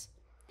flavours.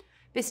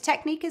 This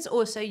technique is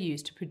also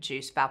used to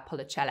produce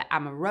Valpolicella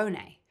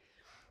Amarone.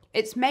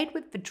 It's made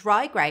with the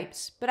dry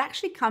grapes, but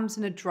actually comes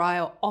in a dry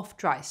or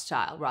off-dry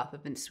style rather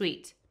than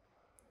sweet.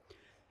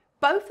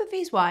 Both of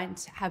these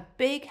wines have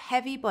big,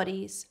 heavy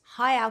bodies,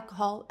 high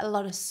alcohol, a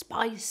lot of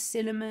spice,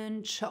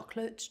 cinnamon,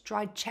 chocolate,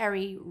 dried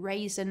cherry,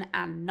 raisin,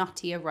 and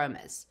nutty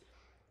aromas.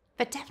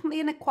 They're definitely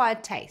an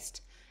acquired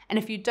taste, and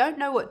if you don't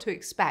know what to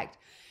expect,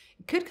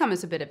 it could come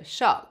as a bit of a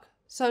shock.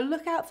 So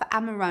look out for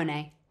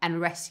Amarone and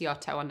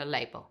Recioto on the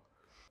label.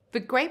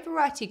 The grape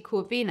variety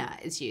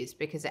Corvina is used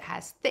because it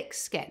has thick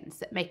skins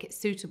that make it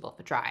suitable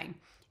for drying,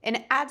 and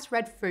it adds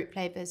red fruit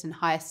flavours and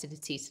high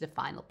acidity to the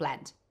final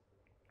blend.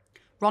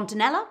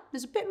 Rondinella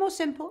is a bit more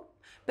simple,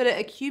 but it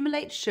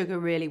accumulates sugar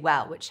really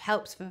well, which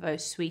helps for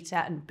those sweeter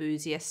and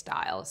boozier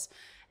styles,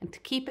 and to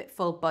keep it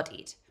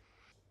full-bodied.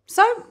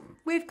 So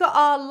we've got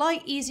our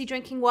light, easy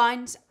drinking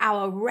wines,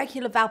 our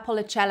regular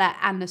Valpolicella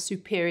and the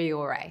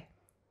Superiore.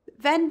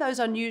 Then those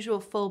unusual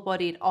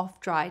full-bodied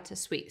off-dry to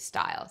sweet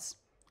styles.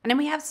 And then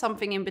we have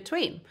something in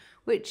between,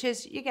 which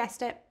is, you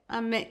guessed it,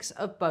 a mix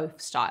of both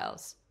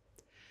styles.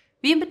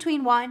 The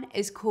in-between wine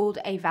is called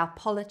a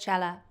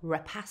Valpolicella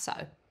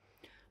Ripasso.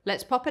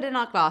 Let's pop it in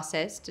our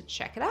glasses to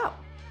check it out.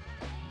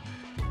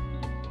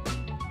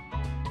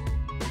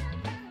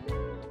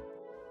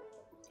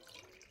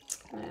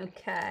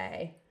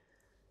 Okay.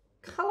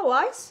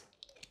 Color-wise,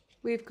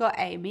 we've got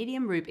a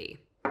medium ruby.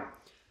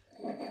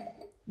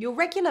 Your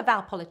regular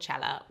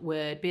Valpolicella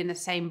would be in the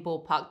same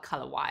ballpark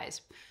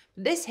color-wise.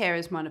 This here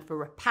is one of the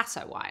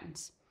Ripasso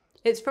wines.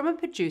 It's from a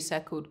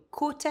producer called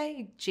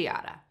Corte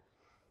Giada.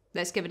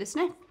 Let's give it a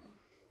sniff.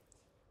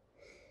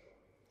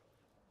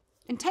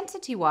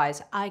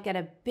 Intensity-wise, I get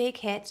a big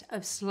hit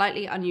of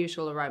slightly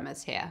unusual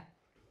aromas here.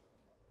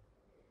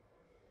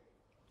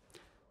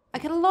 I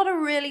get a lot of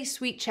really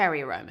sweet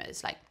cherry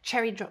aromas, like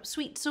cherry drop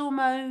sweets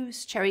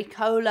almost, cherry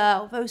cola,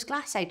 or those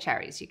glacé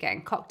cherries you get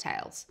in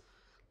cocktails.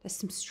 There's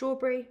some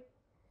strawberry,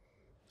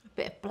 a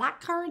bit of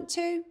blackcurrant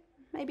too,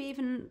 maybe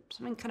even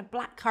something kind of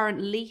blackcurrant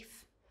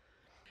leaf.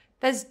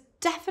 There's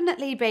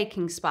definitely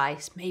baking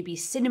spice, maybe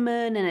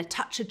cinnamon and a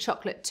touch of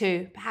chocolate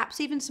too, perhaps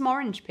even some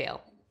orange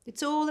peel.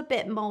 It's all a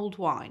bit mulled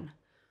wine.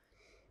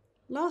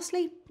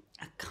 Lastly,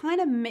 a kind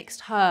of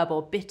mixed herb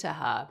or bitter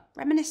herb,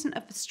 reminiscent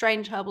of the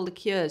strange herbal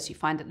liqueurs you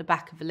find at the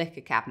back of a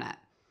liquor cabinet.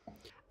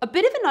 A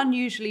bit of an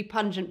unusually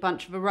pungent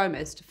bunch of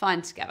aromas to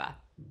find together.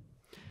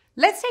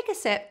 Let's take a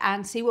sip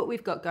and see what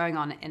we've got going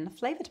on in the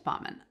flavour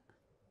department.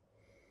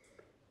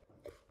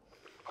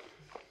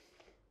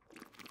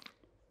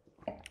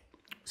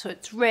 So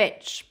it's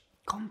rich,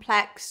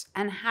 complex,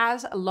 and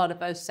has a lot of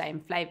those same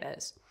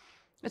flavours.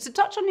 It's a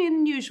touch on the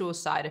unusual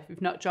side if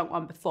you've not drunk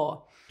one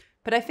before,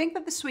 but I think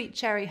that the sweet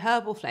cherry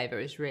herbal flavour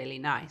is really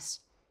nice.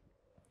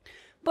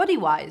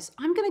 Body-wise,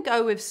 I'm going to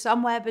go with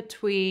somewhere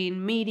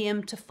between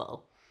medium to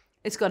full.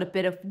 It's got a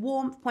bit of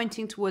warmth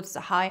pointing towards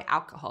the high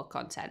alcohol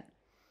content.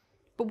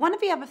 But one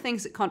of the other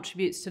things that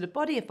contributes to the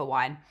body of the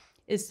wine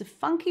is the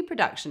funky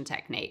production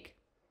technique.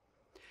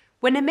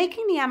 When they're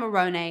making the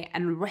Amarone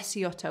and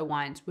Recioto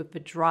wines with the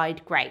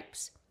dried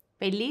grapes,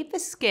 they leave the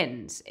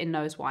skins in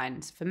those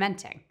wines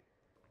fermenting.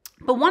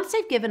 But once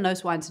they've given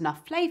those wines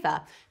enough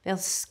flavour, they'll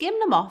skim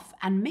them off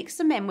and mix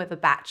them in with a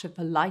batch of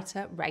the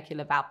lighter,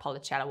 regular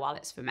Valpolicella while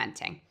it's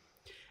fermenting.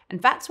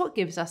 And that's what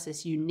gives us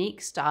this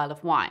unique style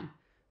of wine,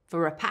 the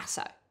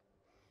Ripasso.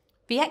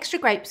 The extra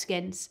grape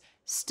skins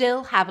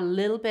still have a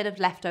little bit of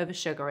leftover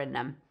sugar in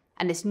them,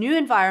 and this new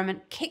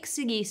environment kicks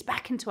the yeast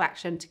back into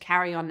action to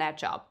carry on their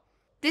job.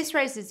 This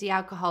raises the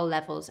alcohol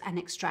levels and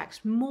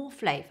extracts more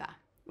flavour,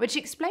 which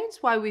explains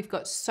why we've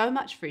got so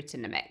much fruit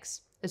in the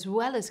mix, as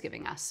well as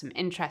giving us some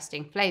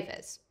interesting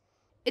flavours.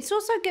 It's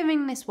also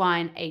giving this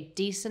wine a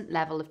decent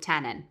level of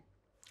tannin,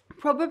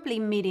 probably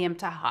medium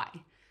to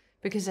high,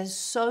 because there's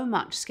so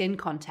much skin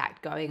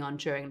contact going on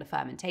during the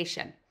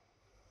fermentation.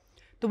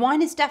 The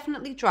wine is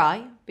definitely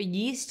dry, but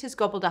yeast has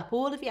gobbled up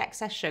all of the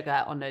excess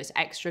sugar on those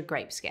extra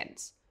grape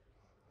skins.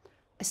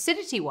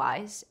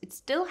 Acidity-wise, it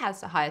still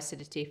has the high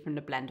acidity from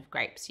the blend of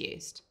grapes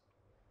used.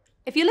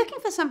 If you're looking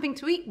for something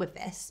to eat with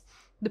this,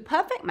 the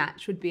perfect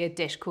match would be a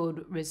dish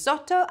called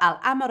risotto al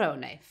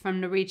amarone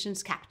from the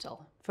region's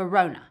capital,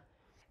 Verona.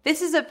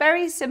 This is a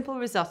very simple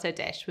risotto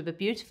dish with a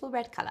beautiful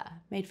red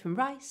colour, made from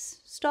rice,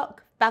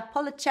 stock,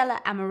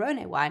 Valpolicella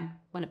Amarone wine,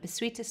 one of the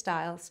sweeter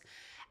styles,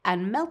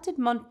 and melted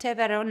Monte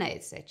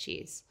Veronese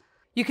cheese.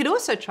 You could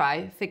also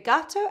try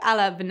fegato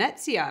alla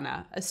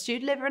veneziana, a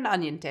stewed liver and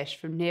onion dish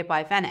from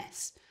nearby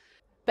Venice.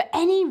 But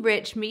any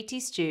rich meaty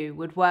stew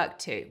would work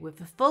too, with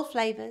the full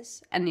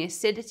flavours, and the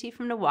acidity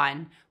from the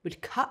wine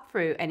would cut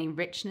through any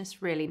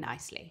richness really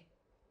nicely.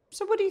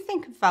 So what do you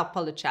think of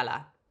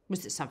Valpolicella?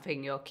 Was it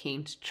something you're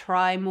keen to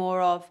try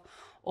more of,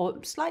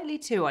 or slightly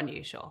too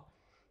unusual?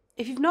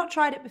 If you've not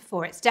tried it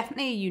before, it's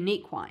definitely a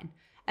unique wine,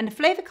 and the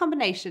flavour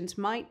combinations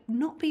might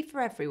not be for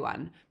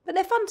everyone, but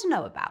they're fun to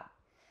know about.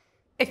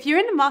 If you're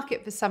in the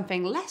market for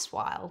something less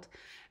wild,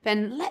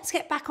 then let's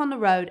get back on the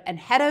road and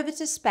head over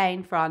to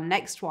Spain for our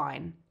next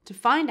wine to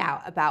find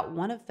out about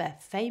one of their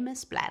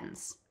famous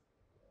blends.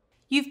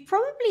 You've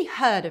probably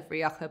heard of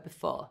Rioja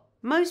before.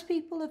 Most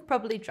people have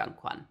probably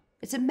drunk one.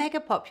 It's a mega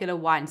popular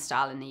wine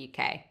style in the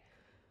UK.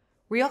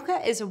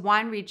 Rioja is a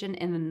wine region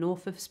in the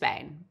north of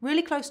Spain,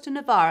 really close to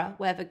Navarra,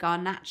 where the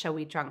Garnacha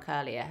we drank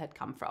earlier had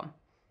come from.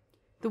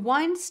 The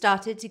wine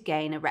started to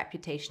gain a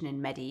reputation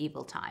in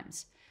medieval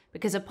times,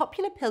 because a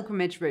popular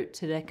pilgrimage route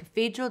to the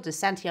Cathedral de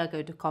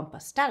Santiago de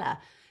Compostela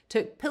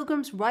took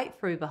pilgrims right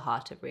through the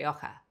heart of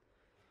Rioja.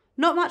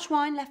 Not much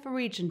wine left for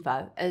region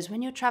though, as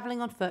when you're travelling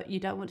on foot you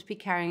don't want to be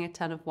carrying a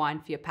ton of wine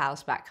for your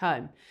pals back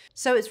home.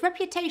 So its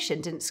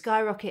reputation didn't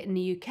skyrocket in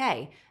the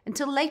UK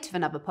until later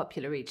than other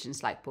popular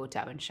regions like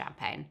Bordeaux and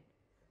Champagne.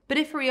 But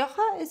if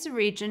Rioja is the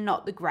region,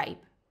 not the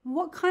grape,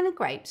 what kind of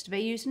grapes do they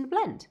use in the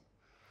blend?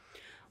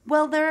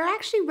 Well, there are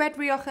actually red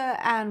Rioja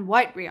and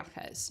white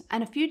Riojas,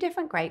 and a few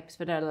different grapes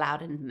that are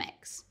allowed in the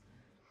mix.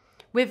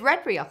 With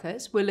red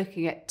Riojas, we're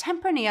looking at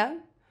Tempranillo,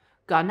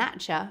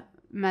 Garnacha,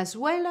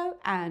 Mazuelo,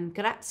 and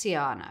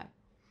Graziano.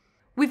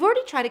 We've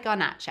already tried a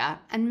Garnacha,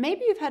 and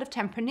maybe you've heard of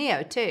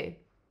Tempranillo too.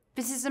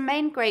 This is the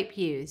main grape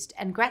used,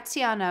 and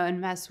Graziano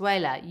and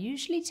Mazuela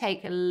usually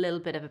take a little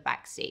bit of a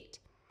backseat.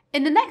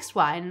 In the next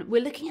wine,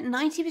 we're looking at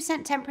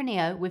 90%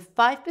 Tempranillo with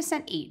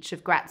 5% each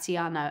of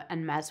Graziano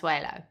and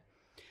Mazuelo.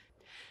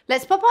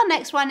 Let's pop our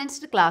next wine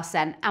into the glass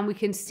then, and we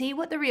can see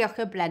what the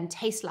Rioja blend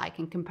tastes like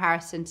in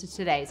comparison to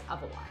today's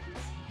other wines.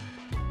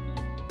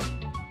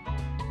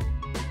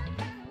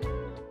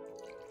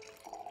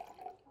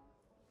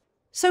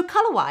 So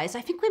colour-wise,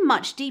 I think we're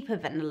much deeper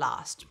than the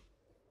last.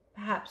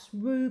 Perhaps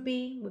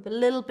ruby with a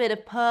little bit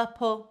of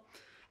purple.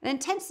 And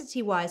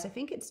intensity-wise, I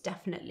think it's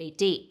definitely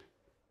deep.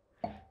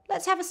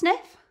 Let's have a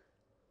sniff.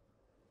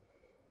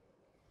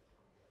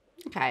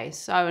 Okay,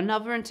 so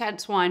another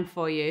intense wine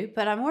for you,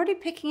 but I'm already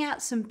picking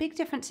out some big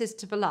differences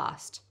to the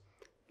last.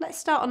 Let's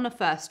start on the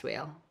first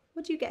wheel.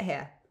 What do you get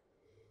here?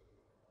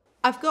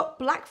 I've got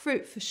black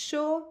fruit for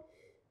sure,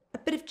 a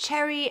bit of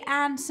cherry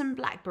and some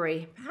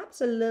blackberry, perhaps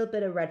a little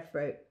bit of red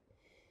fruit.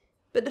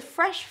 But the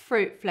fresh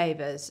fruit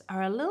flavours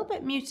are a little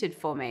bit muted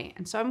for me,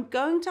 and so I'm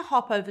going to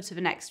hop over to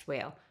the next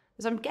wheel,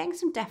 as I'm getting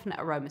some definite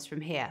aromas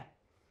from here.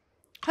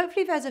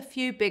 Hopefully there's a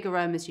few big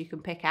aromas you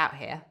can pick out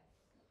here.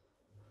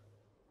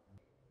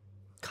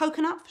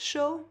 Coconut for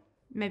sure,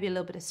 maybe a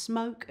little bit of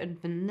smoke and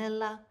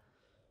vanilla,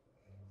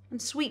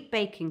 and sweet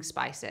baking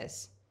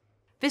spices.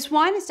 This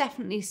wine has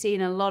definitely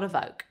seen a lot of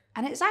oak,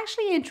 and it's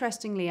actually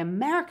interestingly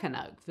American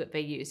oak that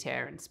they use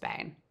here in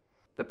Spain.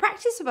 The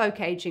practice of oak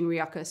aging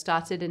Rioja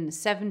started in the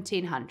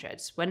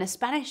 1700s when a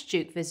Spanish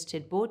duke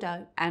visited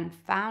Bordeaux and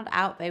found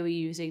out they were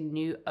using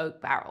new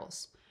oak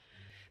barrels.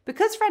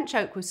 Because French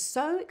oak was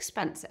so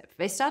expensive,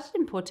 they started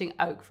importing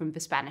oak from the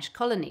Spanish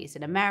colonies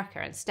in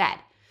America instead,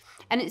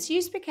 and its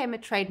use became a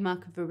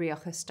trademark of the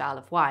Rioja style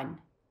of wine.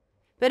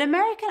 But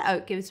American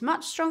oak gives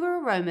much stronger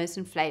aromas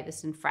and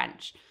flavours than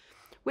French,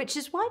 which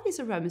is why these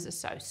aromas are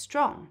so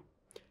strong.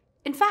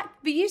 In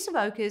fact, the use of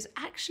oak is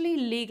actually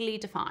legally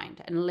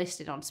defined and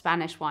listed on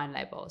Spanish wine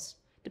labels.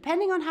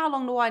 Depending on how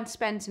long the wine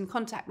spends in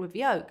contact with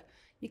the oak,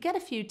 you get a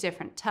few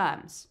different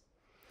terms.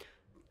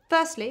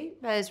 Firstly,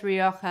 there's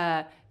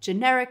Rioja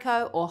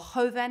Generico or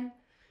Joven.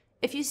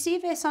 If you see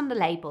this on the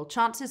label,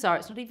 chances are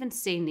it's not even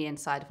seen the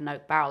inside of an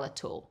oak barrel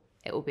at all.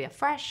 It will be a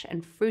fresh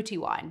and fruity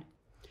wine.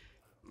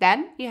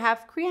 Then you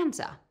have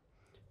Crianza.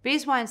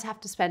 These wines have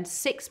to spend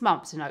 6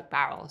 months in oak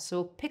barrels, so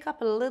we'll pick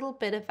up a little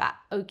bit of that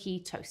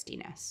oaky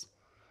toastiness.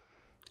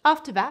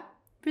 After that,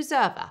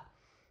 Reserva.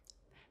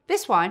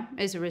 This wine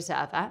is a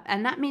Reserva,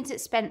 and that means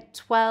it spent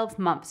 12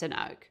 months in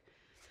oak.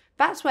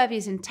 That's where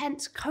these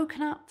intense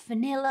coconut,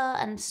 vanilla,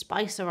 and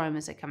spice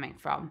aromas are coming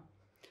from.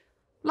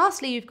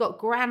 Lastly, you've got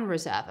Gran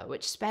Reserva,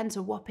 which spends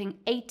a whopping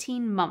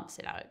 18 months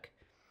in oak.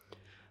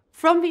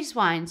 From these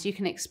wines, you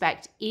can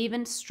expect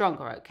even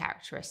stronger oak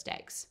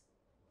characteristics.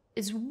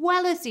 As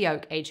well as the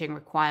oak aging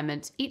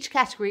requirement, each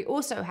category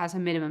also has a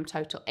minimum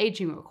total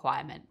aging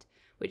requirement,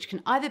 which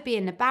can either be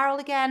in the barrel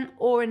again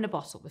or in the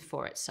bottle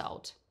before it's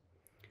sold.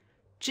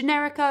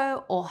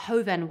 Generico or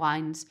Joven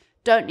wines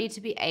don't need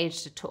to be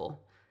aged at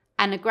all,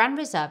 and the Gran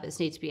Reservas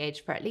need to be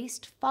aged for at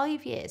least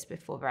 5 years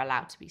before they're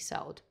allowed to be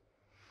sold.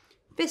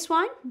 This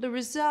wine, the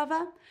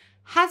Reserva,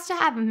 has to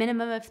have a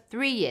minimum of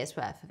 3 years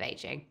worth of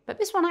aging, but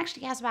this one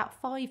actually has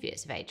about 5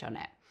 years of age on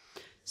it.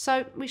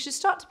 So we should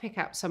start to pick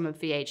up some of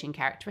the aging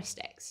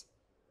characteristics.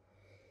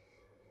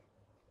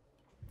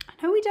 I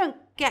know we don't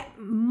get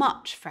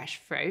much fresh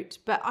fruit,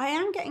 but I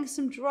am getting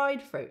some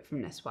dried fruit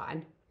from this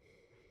wine.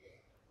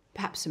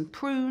 Perhaps some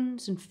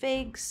prunes and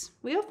figs.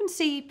 We often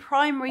see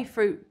primary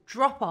fruit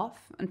drop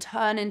off and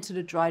turn into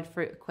the dried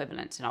fruit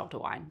equivalent in older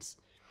wines.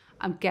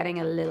 I'm getting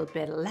a little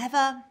bit of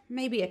leather,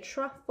 maybe a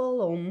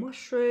truffle or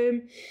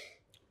mushroom,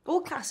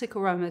 all classic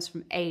aromas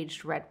from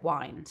aged red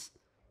wines.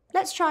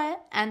 Let's try it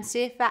and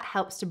see if that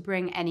helps to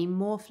bring any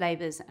more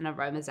flavours and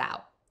aromas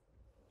out.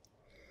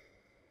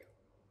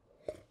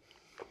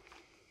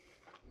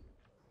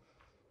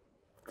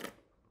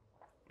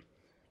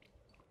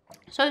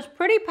 So it's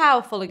pretty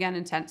powerful again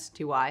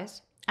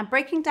intensity-wise, and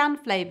breaking down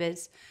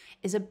flavours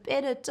is a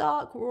bit of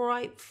dark,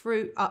 ripe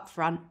fruit up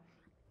front,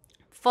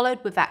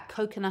 followed with that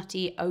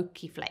coconutty,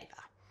 oaky flavour.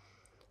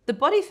 The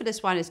body for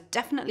this wine is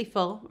definitely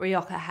full.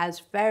 Rioja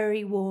has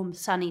very warm,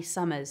 sunny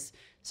summers,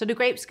 so the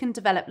grapes can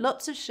develop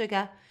lots of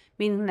sugar,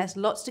 meaning there's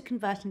lots to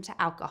convert into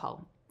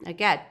alcohol.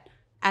 Again,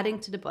 adding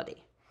to the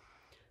body.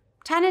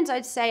 Tannins,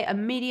 I'd say, are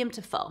medium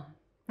to full.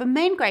 The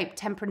main grape,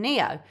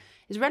 Tempranillo,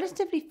 is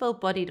relatively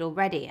full-bodied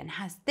already and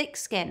has thick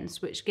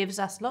skins, which gives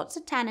us lots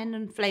of tannin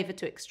and flavour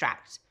to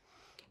extract.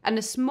 And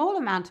a small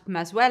amount of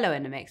Mazuelo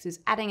in the mix is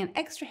adding an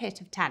extra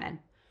hit of tannin.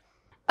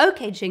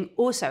 Oak aging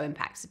also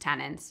impacts the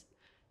tannins.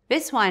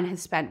 This wine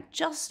has spent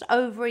just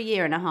over 1.5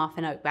 years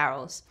in oak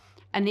barrels,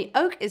 and the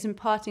oak is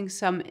imparting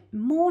some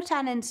more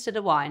tannins to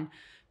the wine,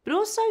 but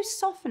also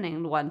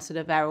softening the ones that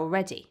are there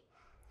already.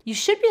 You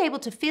should be able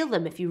to feel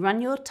them if you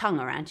run your tongue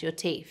around your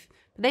teeth,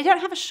 but they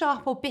don't have a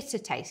sharp or bitter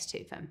taste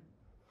to them.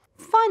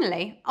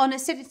 Finally, on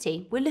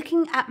acidity, we're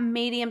looking at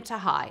medium to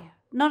high.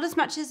 Not as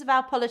much as the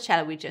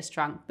Valpolicella we just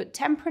drunk, but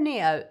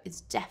Tempranillo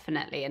is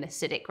definitely an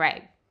acidic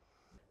grape.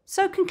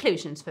 So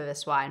conclusions for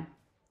this wine.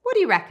 What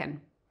do you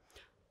reckon?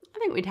 I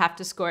think we'd have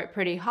to score it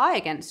pretty high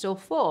against all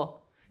 4.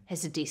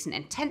 There's a decent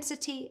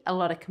intensity, a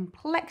lot of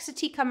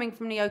complexity coming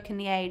from the oak and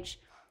the age.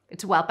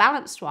 It's a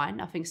well-balanced wine,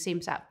 nothing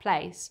seems out of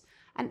place,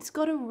 and it's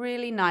got a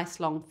really nice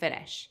long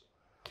finish.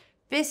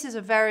 This is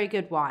a very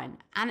good wine,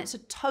 and it's a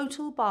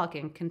total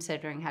bargain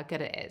considering how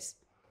good it is.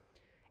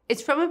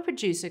 It's from a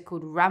producer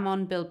called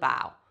Ramon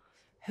Bilbao,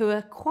 who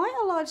are quite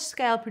a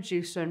large-scale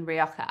producer in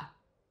Rioja.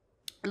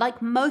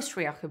 Like most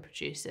Rioja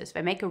producers,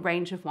 they make a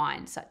range of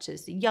wines, such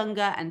as the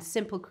younger and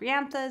simple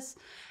Crianzas,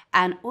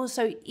 and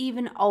also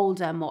even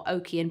older, more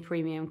oaky and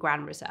premium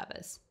Gran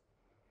Reservas.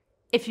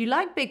 If you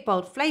like big,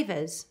 bold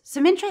flavours,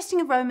 some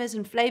interesting aromas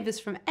and flavours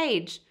from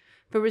age,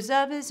 the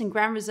Reservas and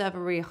Gran Reserva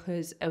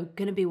Riojas are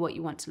going to be what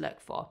you want to look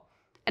for.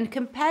 And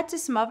compared to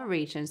some other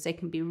regions, they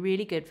can be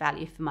really good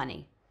value for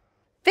money.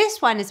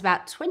 This wine is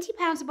about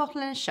 £20 a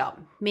bottle in a shop,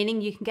 meaning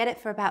you can get it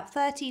for about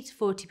 £30 to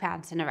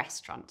 £40 in a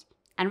restaurant.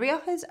 And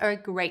Riojas are a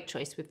great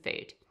choice with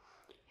food.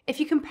 If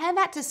you compare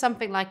that to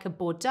something like a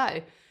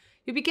Bordeaux,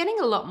 you'll be getting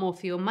a lot more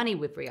for your money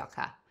with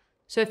Rioja.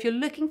 So if you're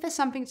looking for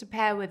something to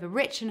pair with a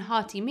rich and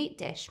hearty meat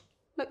dish,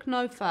 look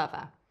no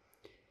further.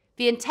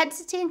 The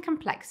intensity and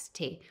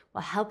complexity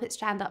will help it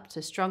stand up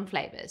to strong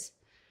flavours,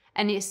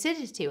 and the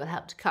acidity will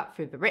help to cut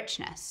through the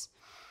richness.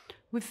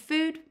 With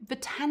food, the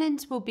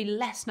tannins will be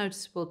less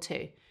noticeable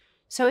too.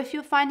 So if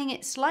you're finding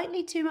it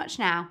slightly too much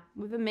now,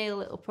 with a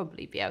meal it'll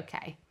probably be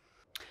okay.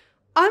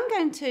 I'm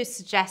going to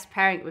suggest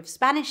pairing it with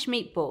Spanish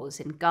meatballs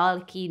in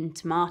garlicky and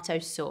tomato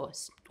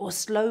sauce, or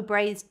slow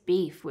braised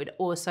beef would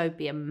also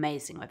be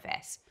amazing with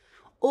this.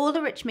 All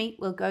the rich meat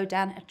will go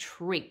down a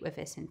treat with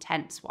this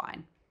intense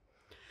wine.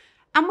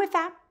 And with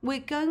that, we're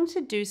going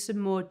to do some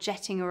more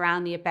jetting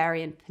around the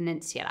Iberian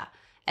Peninsula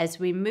as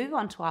we move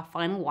on to our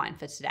final wine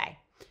for today.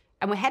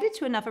 And we're headed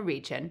to another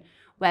region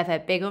where they're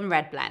big on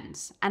red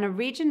blends, and a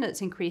region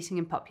that's increasing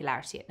in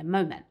popularity at the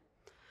moment.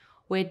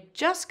 We're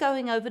just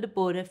going over the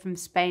border from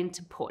Spain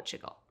to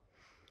Portugal.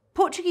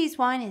 Portuguese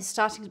wine is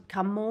starting to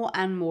become more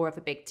and more of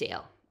a big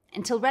deal.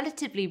 Until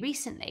relatively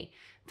recently,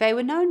 they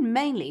were known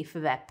mainly for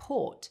their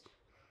port.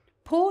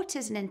 Port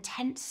is an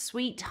intense,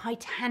 sweet,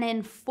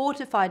 high-tannin,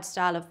 fortified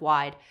style of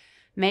wine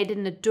made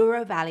in the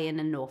Douro Valley in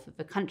the north of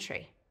the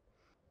country.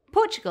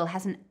 Portugal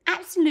has an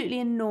absolutely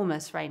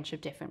enormous range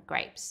of different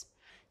grapes,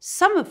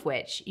 some of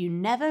which you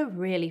never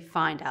really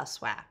find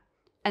elsewhere,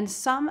 and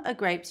some are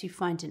grapes you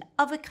find in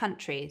other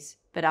countries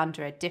but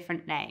under a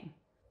different name.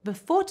 The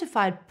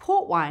fortified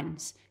port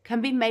wines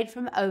can be made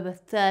from over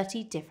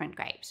 30 different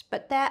grapes,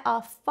 but there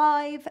are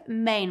 5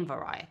 main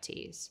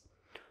varieties: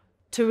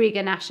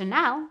 Touriga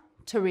Nacional,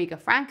 Touriga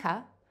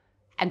Franca,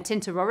 and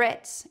Tinta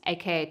Roriz,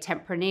 aka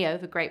Tempranillo,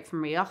 the grape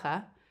from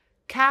Rioja,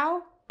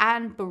 Cao,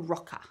 and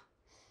Barroca.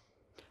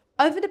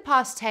 Over the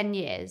past 10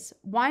 years,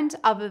 wines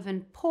other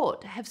than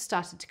port have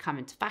started to come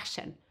into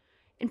fashion,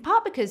 in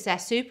part because they're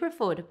super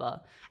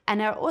affordable and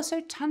there are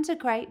also tons of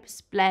grapes,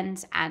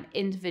 blends, and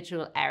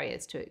individual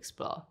areas to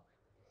explore.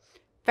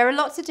 There are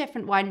lots of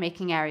different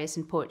winemaking areas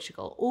in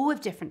Portugal, all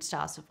with different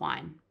styles of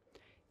wine.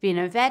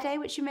 Vinho Verde,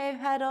 which you may have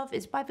heard of,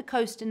 is by the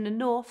coast in the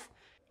north.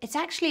 It's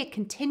actually a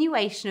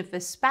continuation of the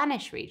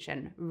Spanish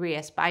region,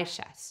 Rías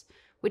Baixas,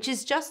 which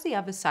is just the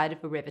other side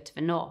of the river to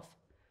the north.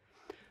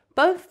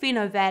 Both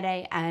Vinho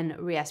Verde and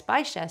Rías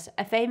Baixas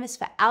are famous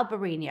for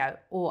Albarino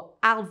or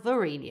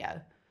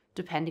Alvarinho,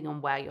 depending on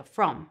where you're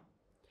from.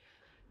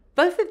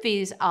 Both of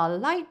these are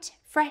light,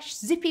 fresh,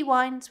 zippy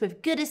wines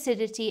with good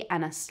acidity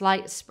and a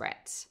slight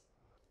spritz.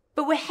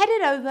 But we're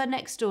headed over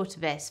next door to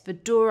this, the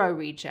Douro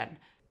region.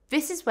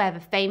 This is where the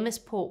famous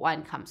port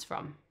wine comes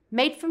from,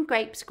 made from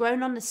grapes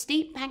grown on the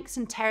steep banks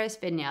and terrace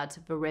vineyards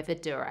of the River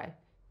Douro.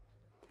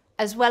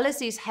 As well as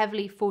these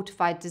heavily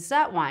fortified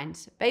dessert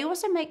wines, they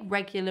also make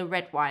regular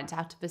red wines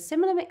out of a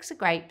similar mix of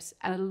grapes,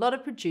 and a lot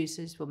of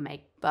producers will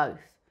make both.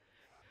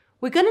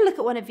 We're going to look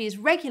at one of these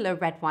regular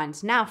red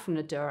wines now from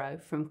the Douro,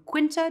 from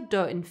Quinta do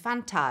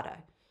Infantado.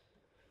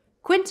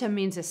 Quinta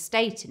means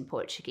estate in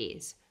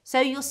Portuguese, so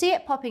you'll see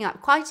it popping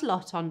up quite a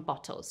lot on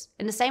bottles,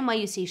 in the same way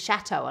you see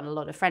Chateau on a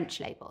lot of French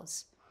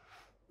labels.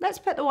 Let's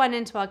put the wine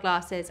into our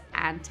glasses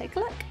and take a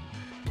look.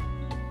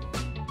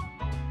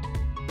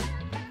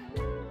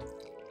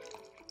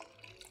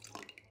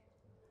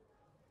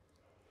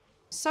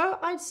 So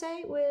I'd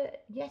say we're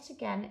yet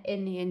again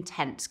in the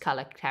intense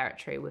colour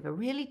territory with a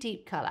really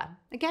deep colour.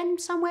 Again,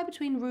 somewhere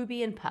between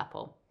ruby and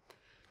purple.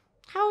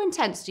 How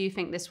intense do you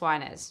think this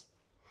wine is?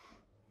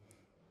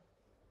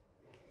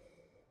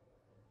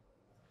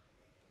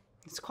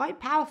 It's quite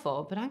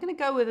powerful, but I'm going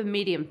to go with a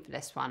medium for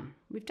this one.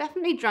 We've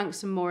definitely drunk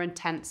some more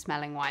intense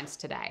smelling wines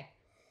today.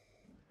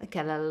 I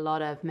get a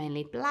lot of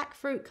mainly black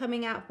fruit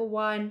coming out of the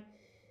wine.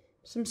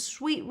 Some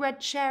sweet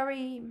red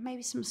cherry,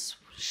 maybe some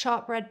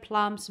sharp red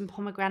plum, some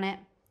pomegranate.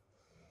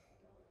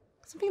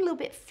 Something a little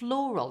bit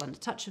floral and a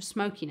touch of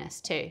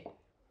smokiness too.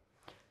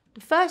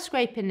 The first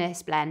grape in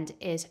this blend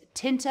is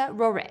Tinta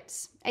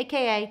Roriz,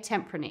 aka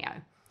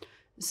Tempranillo.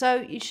 So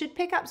you should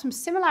pick up some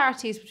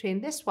similarities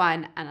between this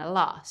wine and the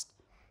last.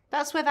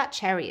 That's where that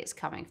cherry is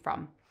coming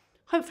from.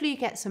 Hopefully you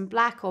get some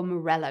black or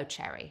morello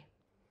cherry.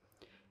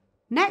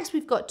 Next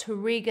we've got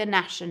Touriga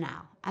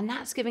Nacional, and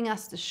that's giving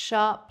us the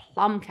sharp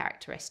plum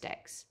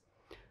characteristics.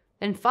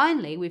 Then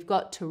finally we've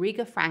got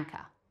Touriga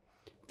Franca.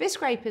 This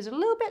grape is a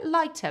little bit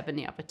lighter than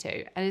the other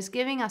two and is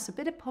giving us a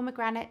bit of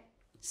pomegranate,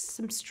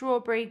 some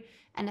strawberry,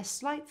 and a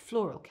slight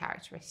floral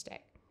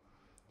characteristic.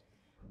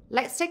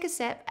 Let's take a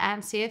sip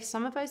and see if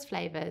some of those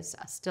flavours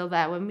are still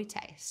there when we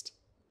taste.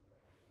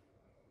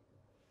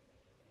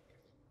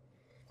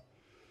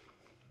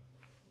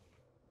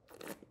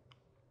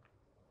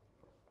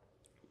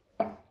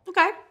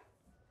 Okay,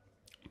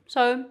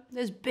 so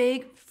there's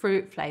big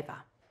fruit flavour.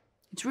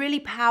 It's really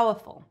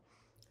powerful,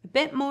 a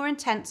bit more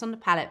intense on the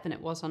palate than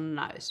it was on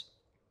the nose.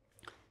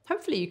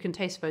 Hopefully you can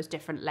taste those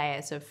different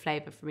layers of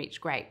flavour from each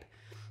grape.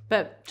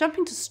 But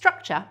jumping to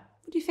structure,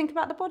 what do you think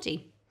about the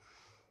body?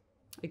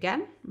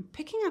 Again, I'm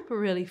picking up a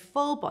really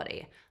full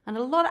body and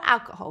a lot of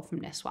alcohol from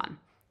this one.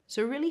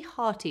 So really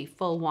hearty,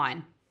 full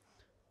wine.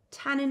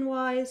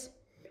 Tannin-wise,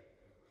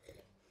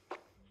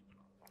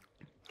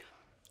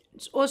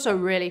 it's also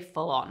really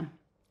full on.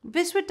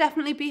 This would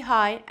definitely be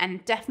high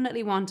and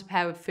definitely one to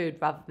pair with food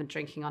rather than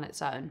drinking on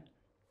its own.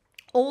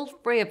 All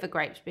 3 of the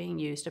grapes being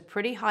used are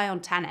pretty high on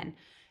tannin,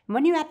 and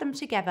when you add them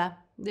together,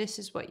 this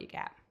is what you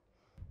get.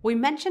 We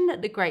mentioned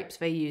that the grapes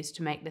they use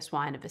to make this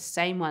wine are the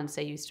same ones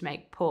they use to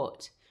make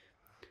port.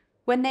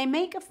 When they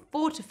make a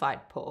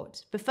fortified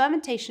port, the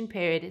fermentation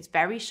period is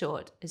very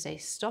short as they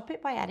stop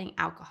it by adding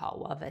alcohol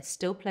while there's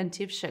still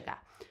plenty of sugar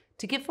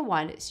to give the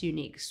wine its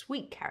unique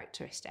sweet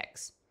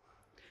characteristics.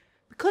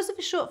 Because of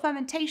the short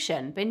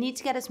fermentation, they need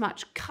to get as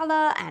much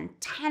colour and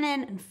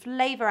tannin and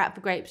flavour out of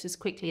the grapes as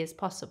quickly as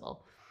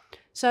possible.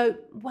 So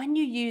when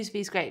you use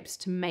these grapes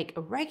to make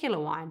a regular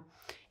wine,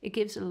 it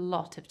gives a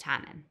lot of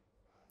tannin.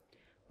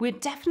 We're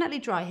definitely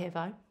dry here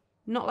though,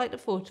 not like the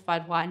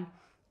fortified wine,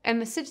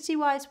 and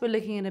acidity-wise we're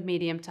looking at a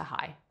medium to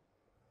high.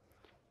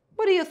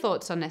 What are your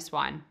thoughts on this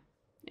wine?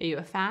 Are you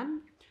a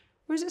fan?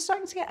 Or is it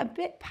starting to get a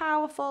bit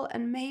powerful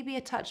and maybe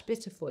a touch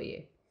bitter for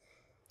you?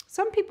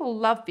 Some people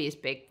love these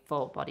big,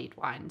 full-bodied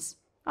wines.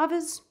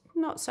 Others,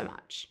 not so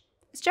much.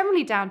 It's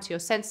generally down to your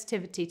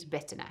sensitivity to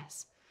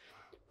bitterness.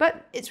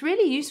 But it's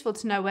really useful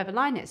to know where the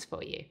line is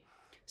for you,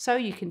 so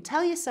you can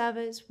tell your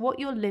servers what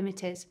your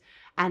limit is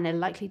and they're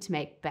likely to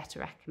make better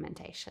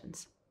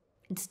recommendations.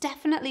 It's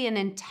definitely an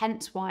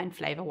intense wine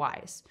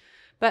flavour-wise,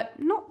 but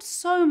not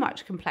so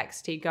much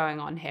complexity going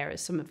on here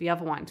as some of the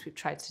other wines we've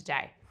tried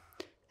today.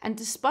 And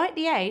despite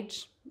the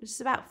age, which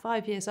is about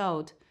 5 years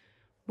old,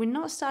 we're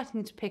not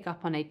starting to pick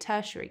up on any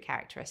tertiary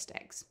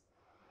characteristics.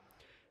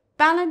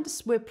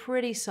 Balance, we're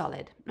pretty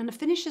solid, and the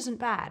finish isn't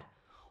bad,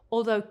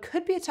 although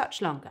could be a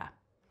touch longer.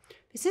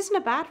 This isn't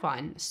a bad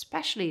wine,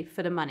 especially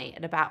for the money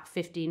at about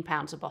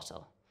 £15 a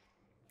bottle.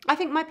 I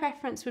think my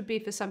preference would be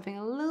for something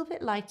a little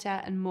bit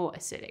lighter and more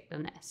acidic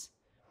than this.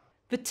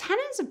 The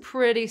tannins are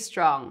pretty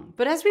strong,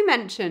 but as we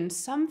mentioned,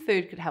 some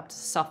food could help to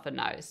soften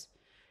those.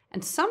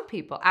 And some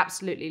people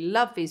absolutely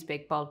love these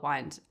big bold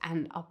wines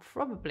and are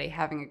probably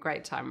having a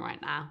great time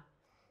right now.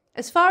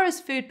 As far as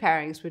food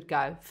pairings would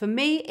go, for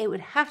me it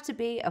would have to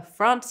be a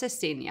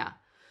francesinha.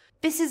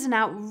 This is an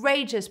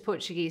outrageous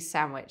Portuguese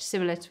sandwich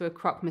similar to a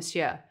croque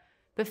monsieur,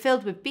 but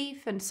filled with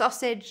beef and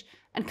sausage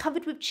and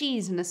covered with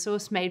cheese and a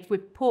sauce made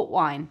with port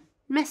wine.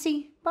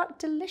 Messy, but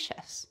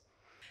delicious.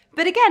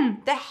 But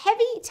again, the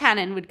heavy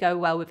tannin would go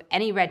well with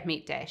any red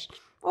meat dish,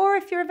 or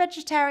if you're a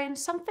vegetarian,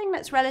 something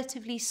that's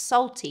relatively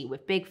salty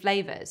with big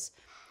flavours.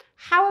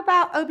 How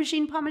about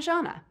aubergine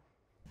parmigiana?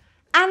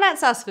 And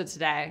that's us for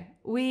today.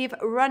 We've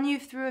run you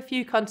through a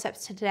few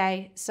concepts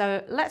today,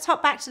 so let's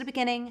hop back to the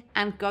beginning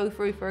and go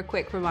through for a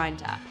quick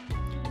reminder.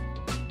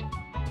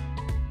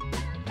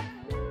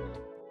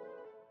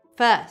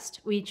 First,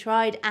 we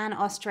tried an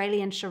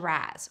Australian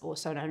Shiraz,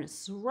 also known as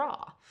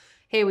Syrah.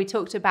 Here we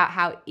talked about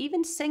how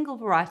even single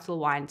varietal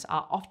wines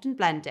are often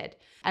blended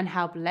and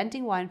how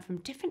blending wine from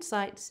different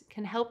sites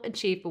can help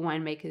achieve the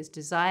winemaker's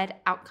desired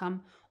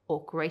outcome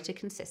or greater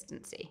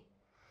consistency.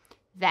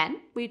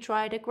 Then we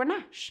tried a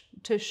Grenache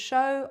to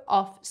show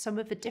off some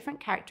of the different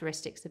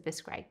characteristics of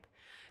this grape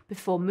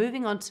before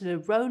moving on to the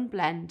Rhone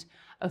blend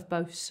of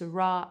both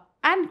Syrah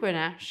and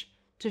Grenache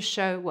to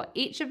show what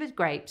each of the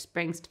grapes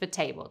brings to the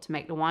table to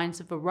make the wines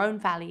of the Rhone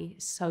Valley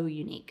so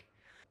unique.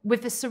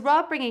 With the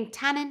Syrah bringing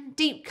tannin,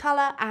 deep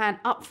colour and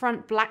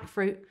upfront black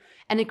fruit,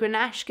 and the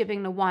Grenache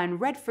giving the wine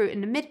red fruit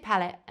in the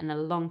mid-palate and a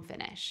long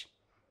finish.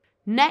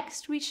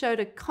 Next, we showed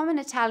a common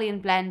Italian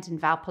blend in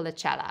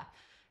Valpolicella.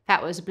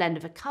 That was a blend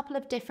of a couple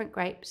of different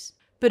grapes,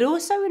 but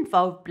also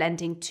involved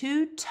blending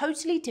two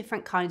totally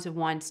different kinds of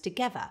wines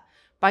together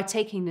by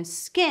taking the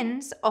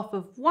skins off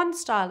of one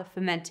style of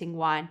fermenting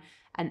wine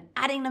and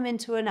adding them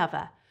into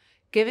another,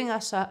 giving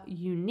us a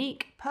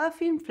unique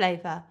perfume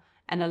flavour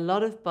and a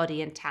lot of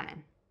body and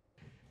tannin.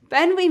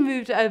 Then we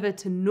moved over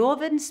to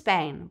northern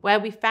Spain, where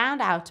we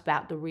found out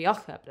about the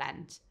Rioja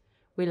blend.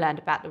 We learned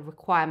about the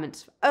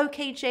requirements for oak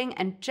aging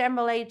and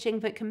general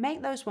aging that can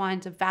make those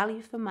wines a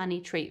value for money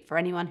treat for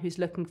anyone who's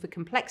looking for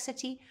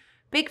complexity,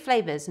 big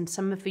flavours and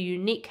some of the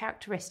unique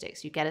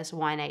characteristics you get as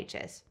wine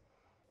ages.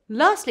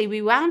 Lastly,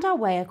 we wound our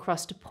way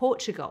across to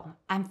Portugal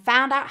and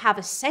found out how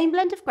the same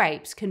blend of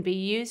grapes can be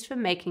used for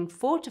making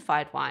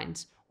fortified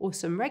wines or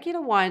some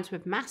regular wines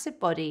with massive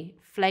body,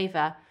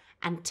 flavour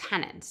and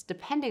tannins,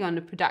 depending on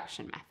the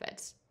production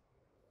methods.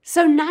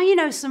 So now you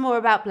know some more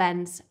about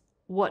blends.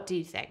 What do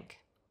you think?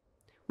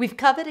 We've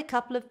covered a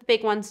couple of the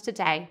big ones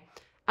today,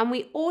 and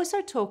we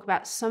also talk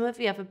about some of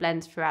the other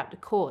blends throughout the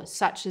course,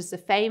 such as the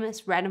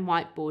famous red and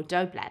white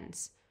Bordeaux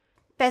blends.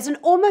 There's an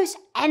almost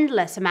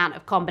endless amount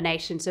of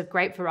combinations of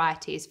grape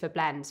varieties for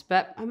blends,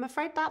 but I'm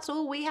afraid that's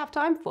all we have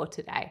time for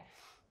today.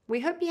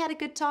 We hope you had a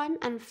good time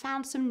and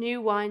found some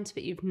new wines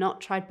that you've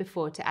not tried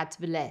before to add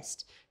to the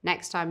list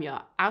next time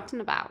you're out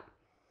and about.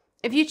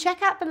 If you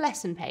check out the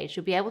lesson page,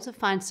 you'll be able to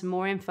find some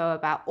more info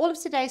about all of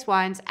today's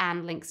wines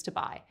and links to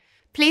buy.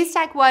 Please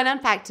tag Wine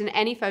Unpacked in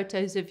any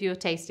photos of your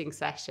tasting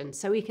session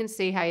so we can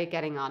see how you're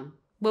getting on.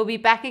 We'll be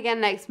back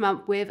again next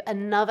month with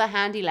another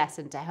handy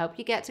lesson to help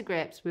you get to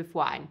grips with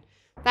wine.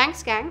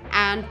 Thanks, gang,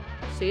 and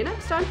see you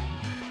next time.